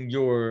seeing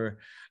your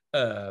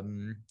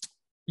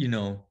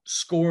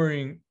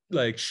scoring,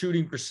 like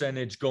shooting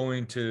percentage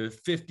going to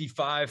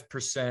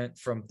 55%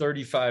 from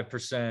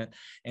 35%,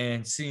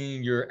 and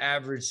seeing your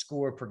average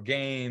score per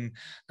game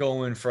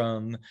going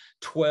from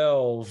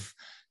 12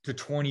 to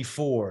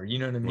 24. You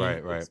know what I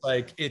mean?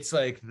 Right. It's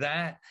like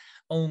that,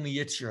 only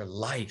it's your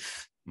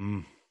life.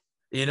 And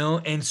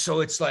so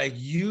it's like,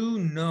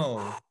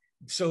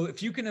 so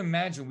if you can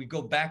imagine, we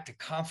go back to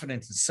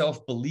confidence and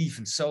self-belief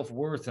and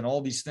self-worth and all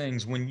these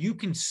things. When you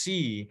can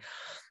see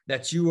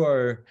that you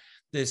are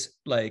this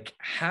like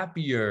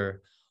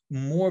happier,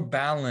 more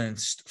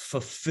balanced,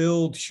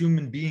 fulfilled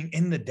human being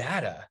in the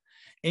data,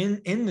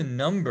 in the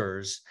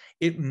numbers,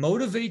 it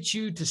motivates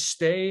you to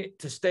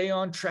stay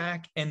on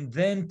track, and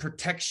then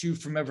protects you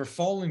from ever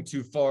falling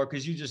too far,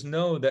 because you just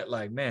know that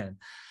like, man,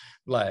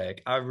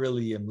 like I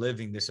really am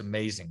living this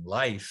amazing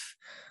life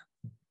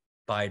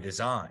by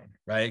design,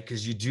 right?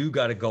 Because you do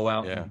got to go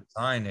out and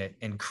design it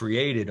and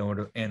create it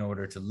in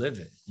order to live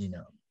it,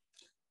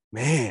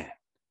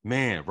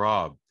 Man,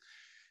 Rob,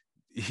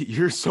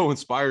 you're so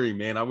inspiring,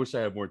 man. I wish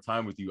I had more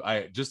time with you.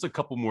 Just a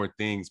couple more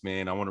things,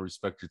 man. I want to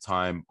respect your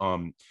time.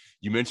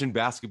 You mentioned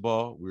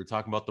basketball. We were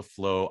talking about the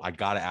flow. I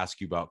got to ask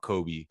you about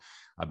Kobe.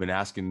 I've been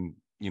asking,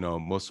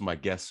 most of my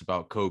guests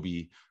about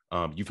Kobe.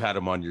 You've had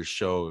him on your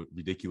show,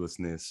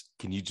 Ridiculousness.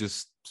 Can you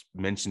just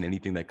mention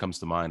anything that comes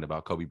to mind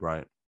about Kobe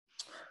Bryant?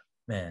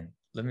 Man,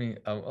 let me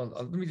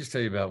just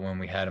tell you about when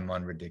we had him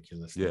on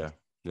Ridiculousness.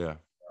 Yeah.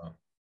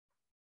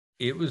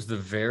 It was the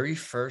very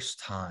first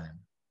time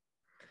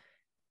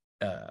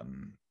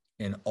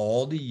in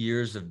all the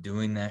years of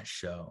doing that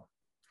show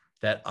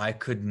that I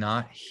could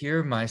not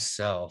hear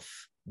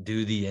myself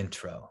do the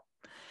intro.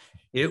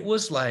 It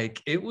was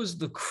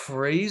the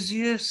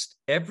craziest.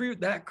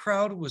 That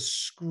crowd was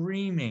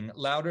screaming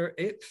louder.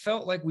 It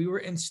felt like we were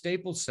in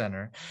Staples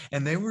Center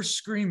and they were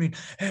screaming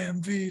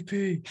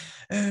MVP,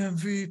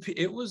 MVP.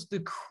 It was the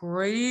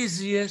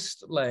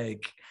craziest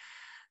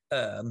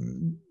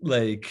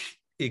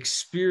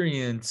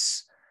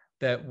experience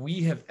that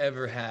we have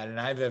ever had, and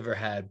I've ever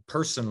had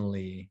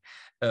personally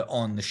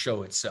on the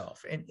show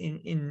itself. And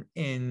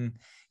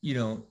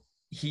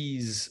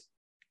he's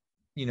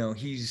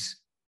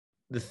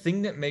the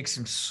thing that makes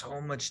him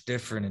so much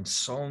different and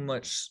so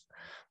much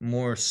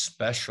more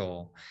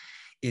special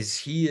is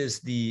he is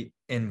the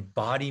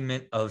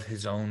embodiment of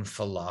his own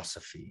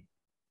philosophy.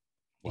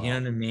 Wow. You know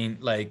what I mean?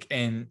 Like,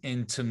 and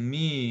to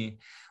me,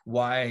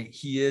 why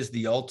he is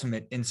the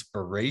ultimate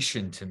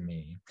inspiration to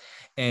me.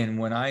 And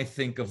when I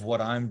think of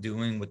what I'm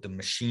doing with the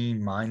machine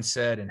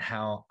mindset and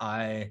how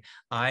I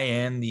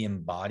am the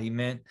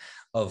embodiment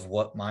of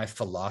what my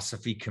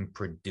philosophy can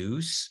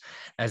produce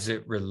as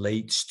it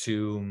relates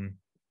to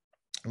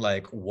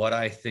like what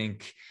I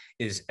think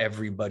is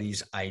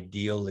everybody's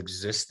ideal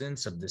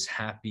existence of this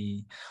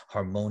happy,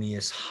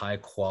 harmonious, high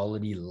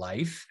quality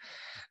life,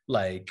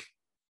 like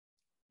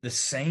the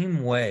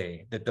same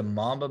way that the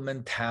Mamba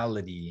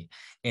mentality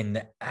and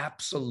the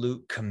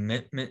absolute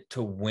commitment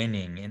to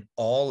winning in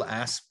all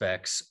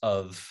aspects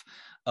of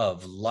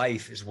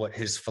life is what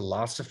his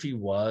philosophy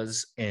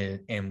was,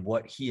 and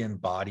what he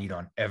embodied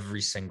on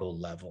every single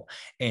level.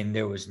 And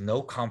there was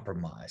no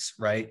compromise,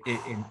 right?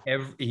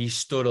 He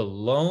stood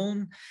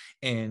alone,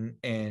 and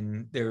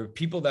there were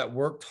people that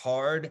worked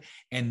hard,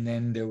 and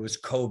then there was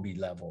Kobe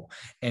level.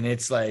 And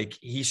it's like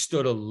he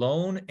stood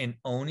alone and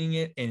owning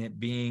it, and it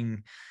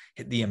being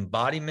the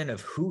embodiment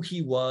of who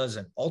he was,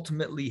 and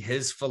ultimately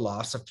his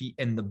philosophy,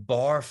 and the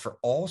bar for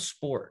all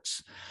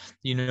sports.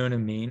 You know what I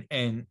mean?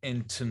 And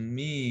to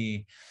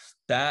me,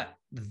 that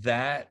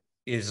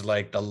is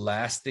like the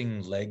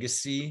lasting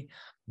legacy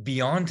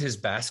beyond his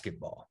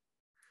basketball.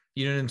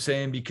 You know what I'm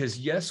saying? Because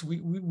yes,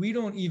 we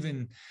don't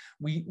even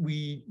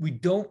we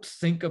don't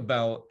think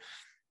about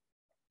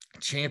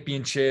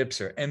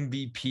championships or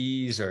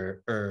MVPs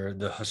or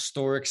the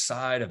historic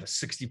side of a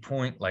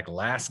 60-point like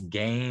last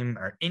game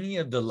or any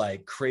of the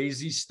like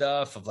crazy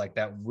stuff of like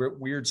that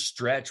weird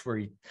stretch where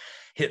he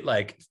hit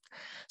like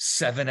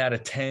 7 out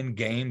of 10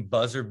 game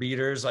buzzer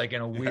beaters, like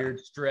in a weird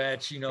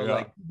stretch, you know,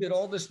 like he did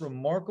all this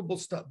remarkable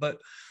stuff. But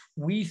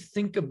we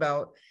think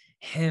about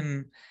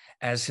him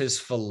as his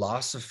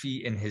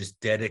philosophy and his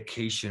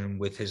dedication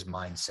with his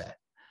mindset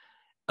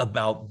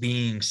about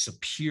being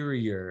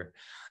superior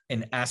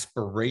and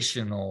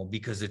aspirational,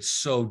 because it's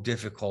so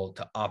difficult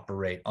to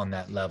operate on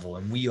that level.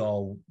 And we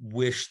all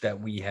wish that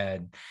we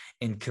had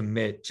and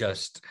commit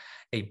just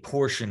a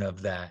portion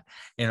of that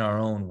in our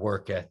own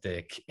work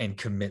ethic and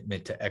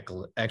commitment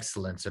to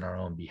excellence in our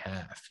own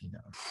behalf, you know.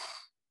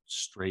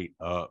 Straight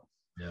up.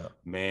 Yeah,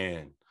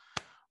 man.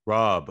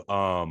 Rob,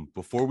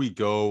 before we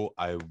go,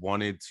 I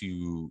wanted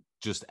to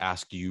just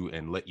ask you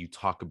and let you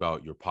talk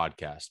about your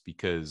podcast,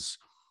 because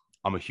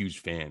I'm a huge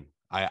fan.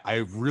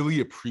 I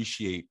really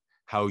appreciate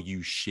how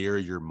you share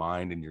your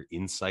mind and your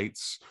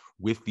insights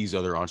with these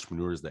other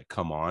entrepreneurs that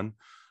come on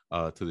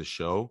to the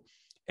show.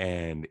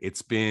 And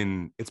it's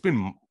been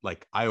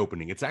like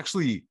eye-opening. It's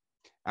actually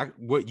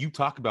what you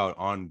talk about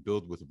on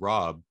Build with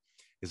Rob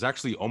is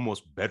actually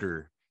almost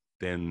better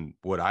than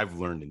what I've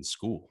learned in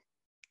school.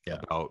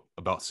 Yeah.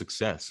 About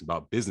success,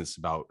 about business,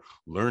 about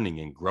learning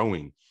and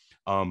growing.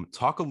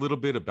 Talk a little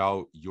bit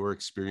about your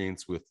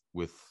experience with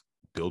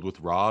Build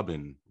with Rob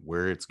and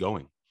where it's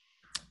going.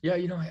 Yeah,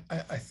 you know,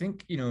 I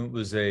think, you know, it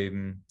was a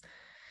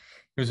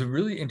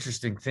really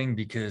interesting thing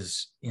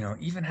because, you know,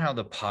 even how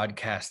the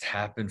podcast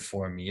happened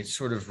for me, it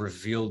sort of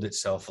revealed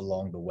itself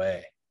along the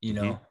way, you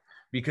know,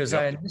 because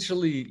I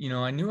initially, you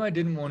know, I knew I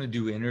didn't want to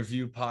do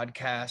interview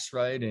podcasts,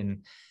 right?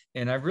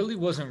 And I really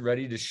wasn't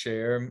ready to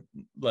share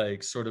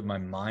like sort of my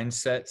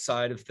mindset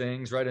side of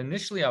things, right?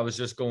 Initially, I was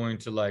just going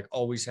to like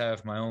always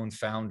have my own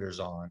founders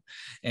on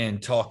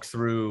and talk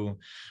through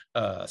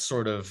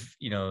sort of,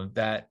 you know,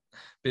 that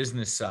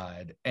business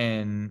side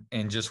and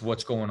just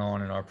what's going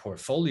on in our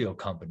portfolio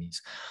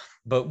companies.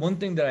 But one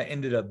thing that I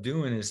ended up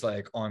doing is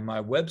like on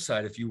my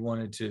website, if you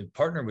wanted to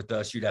partner with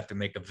us, you'd have to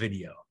make a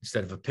video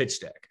instead of a pitch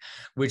deck,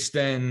 which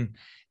then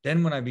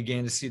when I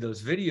began to see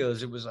those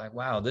videos, it was like,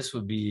 wow, this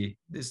would be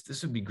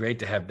great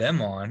to have them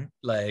on,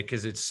 like,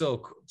 because it's so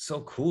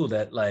cool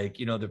that, like,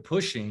 you know, they're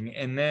pushing.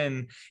 And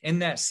then in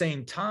that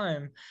same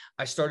time,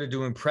 I started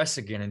doing press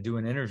again and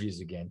doing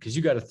interviews again, because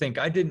you got to think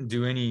I didn't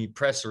do any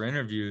press or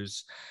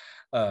interviews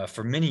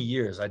for many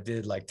years. I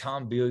did like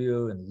Tom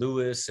Bilyeu and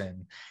Lewis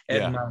and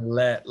Ed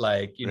Mylett,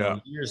 like, you know,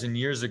 years and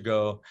years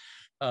ago.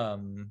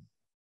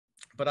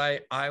 But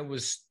I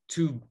was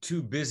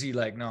too busy.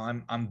 Like,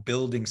 no, I'm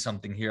building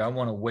something here. I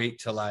want to wait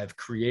till I've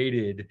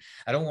created.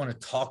 I don't want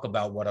to talk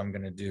about what I'm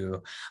going to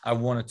do. I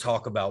want to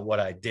talk about what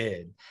I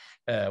did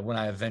when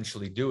I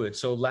eventually do it.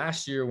 So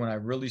last year when I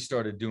really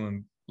started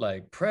doing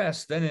like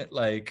press, then it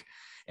like,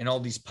 and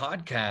all these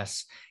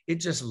podcasts, it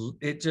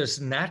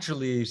just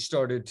naturally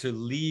started to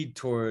lead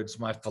towards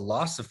my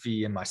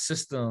philosophy and my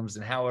systems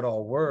and how it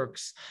all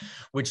works,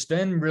 which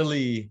then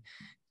really,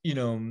 you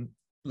know,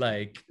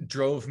 like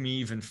drove me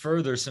even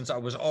further, since I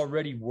was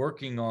already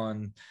working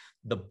on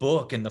the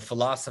book and the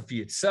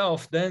philosophy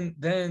itself. Then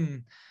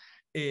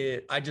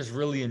I just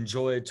really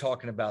enjoyed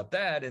talking about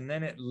that. And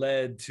then it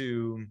led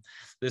to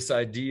this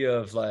idea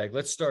of like,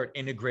 let's start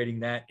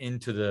integrating that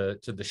into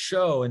the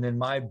show. And then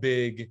my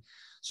big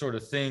sort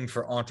of thing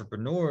for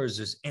entrepreneurs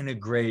is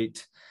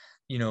integrate,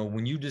 you know,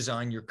 when you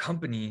design your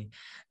company,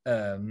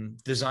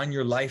 design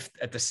your life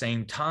at the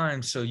same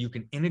time, so you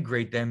can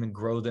integrate them and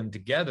grow them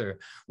together,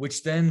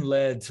 which then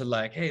led to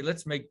like, hey,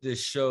 let's make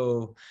this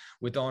show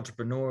with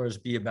entrepreneurs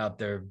be about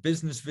their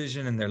business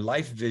vision and their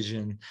life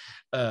vision.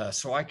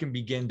 So I can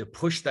begin to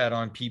push that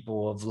on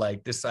people of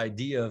like this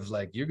idea of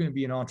like, you're going to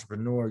be an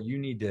entrepreneur.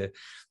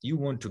 You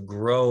want to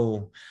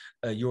grow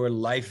your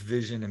life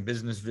vision and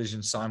business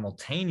vision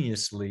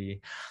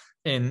simultaneously.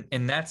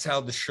 And that's how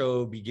the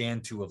show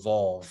began to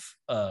evolve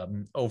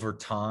over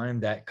time.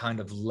 That kind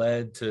of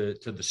led to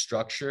the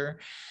structure.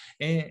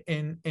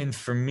 And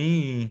for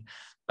me,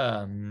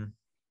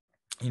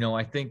 you know,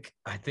 I think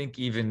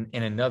even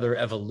in another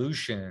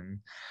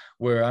evolution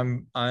where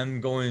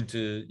I'm going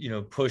to, you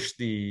know, push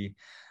the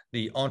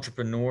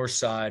entrepreneur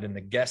side and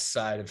the guest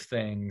side of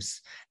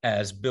things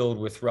as Build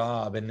with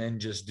Rob, and then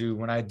just do,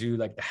 when I do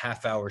like the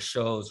half-hour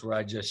shows where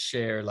I just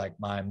share like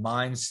my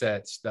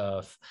mindset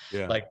stuff,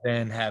 like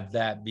then have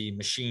that be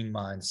machine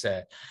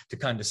mindset, to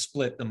kind of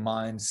split the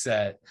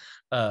mindset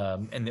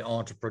and the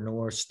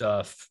entrepreneur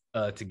stuff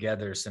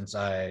together, since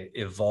I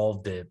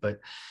evolved it.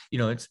 But, you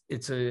know,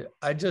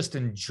 I just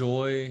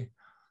enjoy,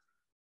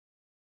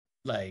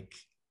 like,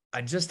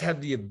 I just have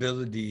the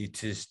ability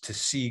to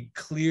see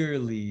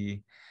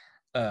clearly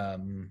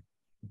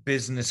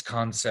business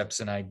concepts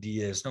and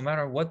ideas, no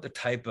matter what the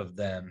type of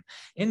them,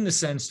 in the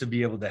sense to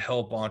be able to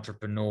help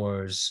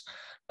entrepreneurs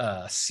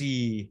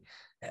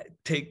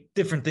take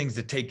different things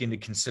to take into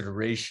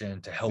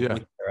consideration to help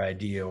with their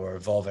idea or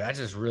evolve it. I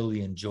just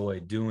really enjoy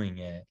doing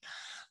it.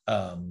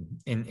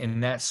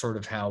 And that's sort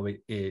of how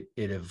it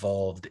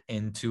evolved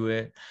into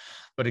it.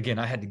 But again,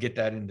 I had to get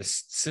that into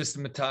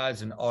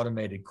systematized and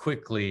automated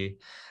quickly,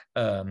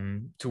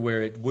 to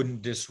where it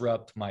wouldn't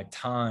disrupt my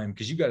time.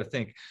 Because you got to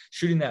think,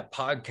 shooting that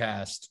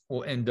podcast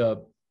will end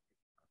up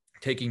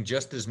taking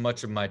just as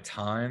much of my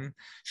time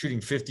shooting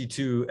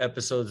 52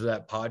 episodes of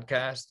that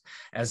podcast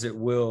as it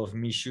will of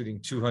me shooting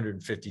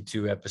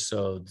 252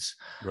 episodes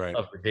Right.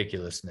 of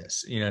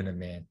ridiculousness. You know what I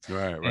mean?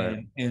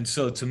 Right. And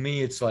so to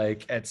me, it's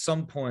like at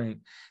some point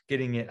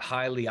getting it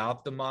highly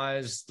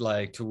optimized,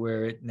 like to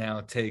where it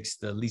now takes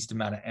the least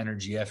amount of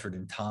energy, effort,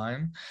 and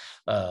time,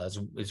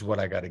 is what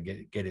I got to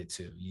get it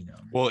to, you know.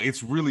 Well,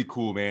 it's really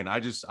cool, man. I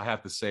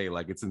have to say,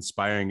 like, it's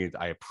inspiring.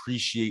 I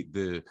appreciate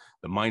the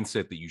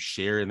mindset that you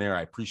share in there.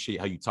 I appreciate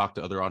how you talk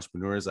to other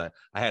entrepreneurs. I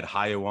had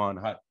Hayo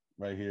on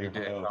right here.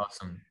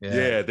 Awesome.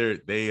 Yeah,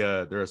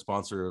 they're a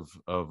sponsor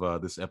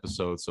of this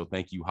episode. So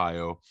thank you,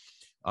 Hayo.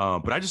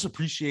 But I just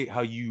appreciate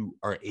how you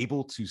are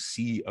able to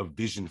see a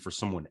vision for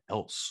someone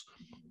else.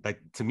 Like,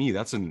 to me,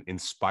 that's an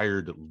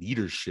inspired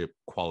leadership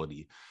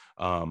quality.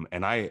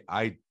 And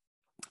I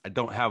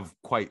don't have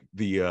quite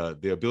the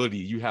ability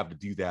you have to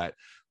do that,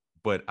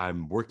 but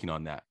I'm working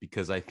on that,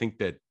 because I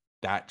think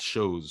that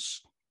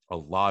shows a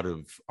lot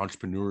of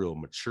entrepreneurial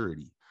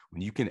maturity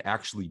when you can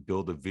actually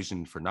build a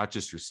vision for not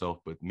just yourself,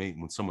 but maybe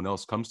when someone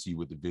else comes to you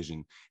with a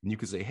vision and you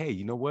can say, hey,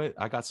 you know what?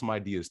 I got some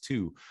ideas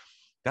too.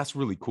 That's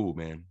really cool,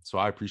 man. So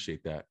I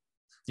appreciate that.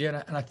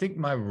 Yeah, and I think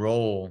my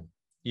role,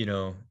 you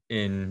know,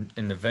 in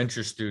the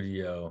venture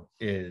studio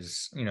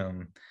is,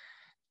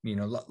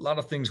 a lot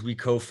of things we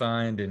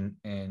co-find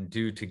and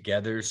do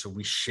together. So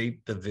we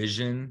shape the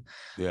vision,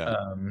 Yeah.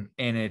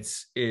 and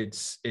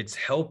it's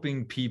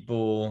helping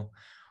people.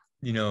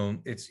 I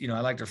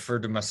like to refer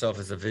to myself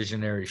as a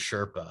visionary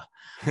Sherpa,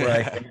 where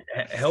I can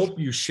help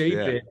you shape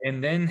it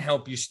and then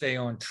help you stay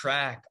on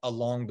track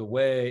along the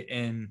way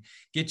and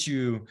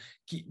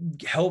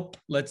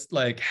let's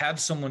like have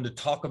someone to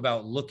talk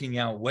about looking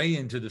out way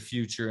into the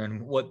future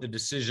and what the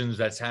decisions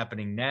that's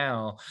happening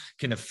now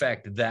can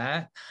affect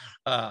that.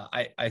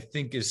 I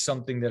think is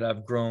something that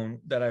I've grown,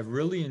 that I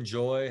really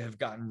enjoy, have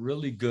gotten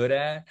really good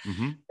at,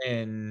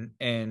 and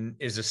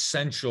is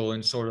essential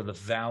in sort of the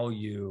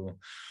value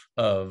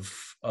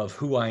of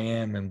who I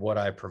am and what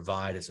I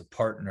provide as a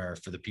partner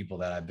for the people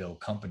that I build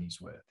companies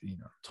with,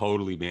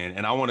 Totally, man.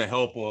 And I want to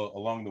help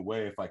along the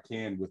way, if I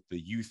can, with the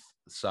youth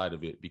side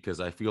of it, because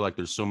I feel like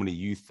there's so many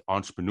youth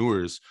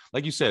entrepreneurs,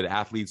 like you said,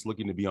 athletes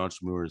looking to be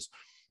entrepreneurs,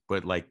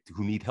 but like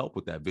who need help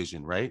with that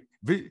vision, right?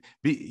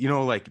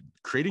 Like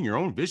creating your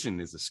own vision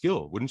is a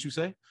skill, wouldn't you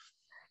say?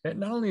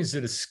 Not only is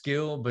it a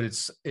skill, but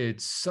it's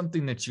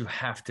something that you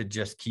have to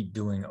just keep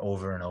doing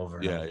over and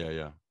over.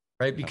 Yeah.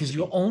 Right. Because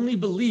you'll only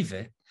believe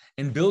it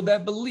and build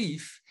that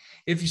belief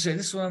if you say,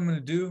 this is what I'm going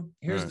to do.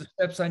 Here's the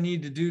steps I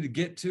need to do to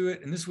get to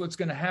it. And this is what's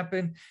going to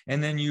happen.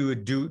 And then you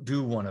would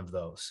do one of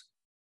those.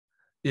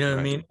 You know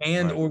what I mean?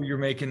 And or you're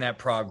making that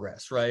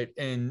progress, right?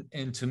 And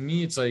to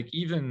me, it's like,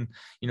 even,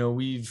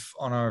 we've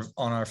on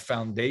our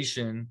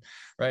foundation,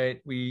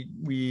 right?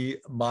 We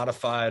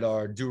modified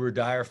our Do or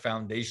Die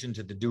foundation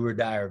to the Do or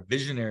Die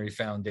Visionary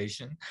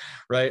Foundation,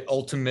 right?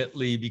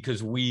 Ultimately,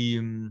 because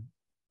we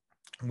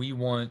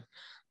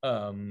want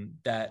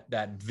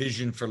that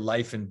vision for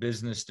life and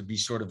business to be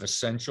sort of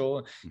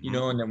essential,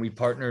 and then we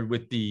partnered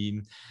with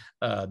the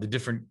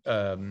different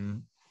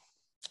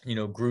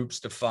groups,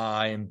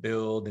 Defy and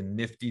Build and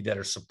Nifty, that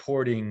are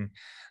supporting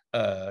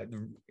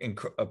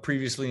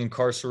previously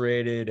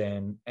incarcerated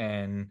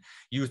and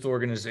youth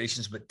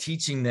organizations, but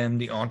teaching them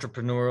the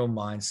entrepreneurial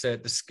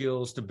mindset, the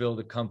skills to build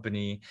a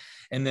company.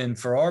 And then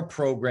for our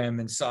program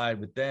inside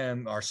with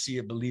them, our See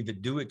It, Believe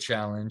It, Do It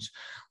challenge,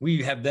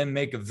 we have them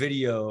make a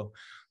video.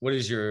 What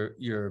is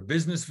your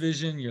business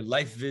vision, your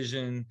life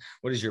vision?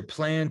 What is your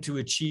plan to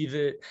achieve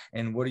it?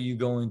 And what are you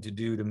going to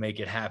do to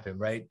make it happen,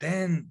 right?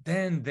 Then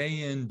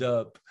they end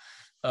up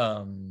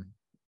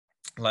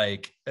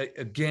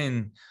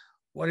again,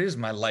 what is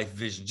my life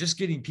vision? Just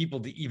getting people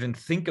to even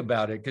think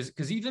about it.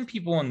 Because even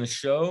people on the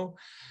show,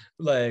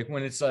 like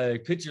when it's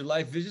like, pitch your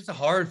life vision, it's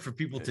hard for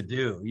people to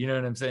do. You know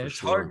what I'm saying? It's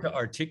hard to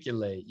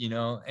articulate,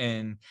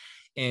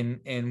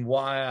 and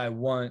why I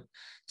want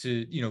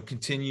to,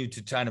 continue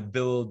to try to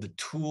build the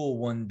tool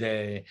one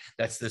day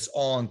that's this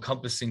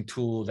all-encompassing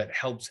tool that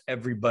helps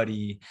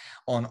everybody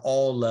on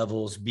all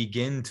levels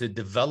begin to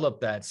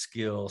develop that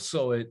skill.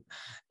 So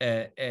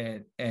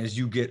and as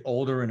you get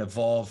older and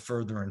evolve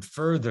further and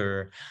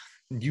further,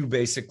 you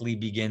basically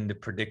begin to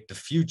predict the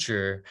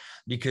future,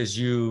 because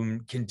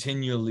you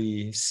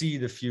continually see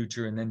the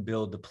future and then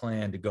build the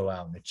plan to go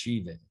out and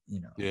achieve it.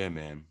 Yeah,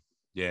 man.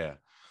 Yeah.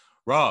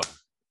 Rob,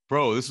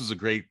 bro, this was a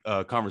great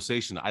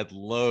conversation. I'd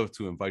love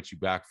to invite you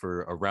back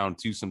for a round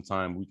 2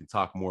 sometime. We can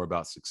talk more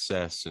about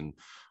success, and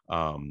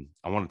I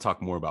want to talk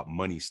more about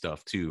money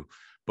stuff too.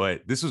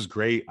 But this was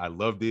great. I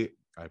loved it.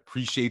 I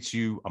appreciate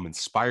you. I'm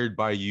inspired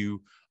by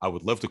you. I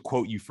would love to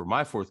quote you for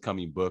my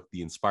forthcoming book,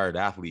 The Inspired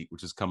Athlete,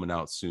 which is coming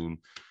out soon.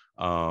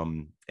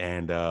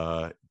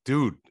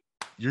 Dude,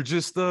 you're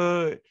just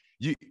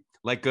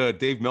like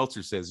Dave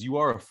Meltzer says, you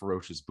are a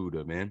ferocious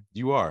Buddha, man.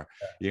 You are,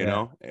 you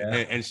know.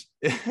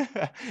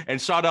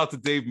 And shout out to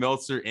Dave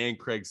Meltzer and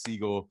Craig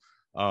Siegel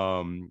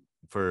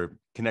for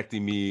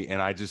connecting me,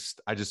 and I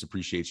just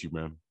appreciate you,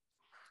 man.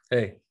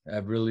 Hey,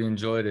 I've really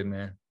enjoyed it,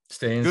 man.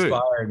 Stay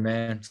inspired,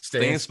 man.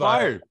 Stay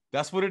inspired.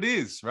 That's what it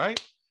is,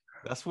 right?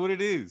 That's what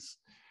it is.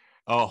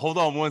 Hold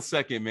on one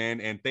second,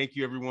 man, and thank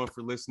you everyone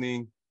for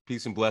listening.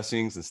 Peace and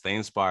blessings, and stay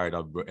inspired,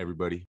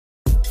 everybody.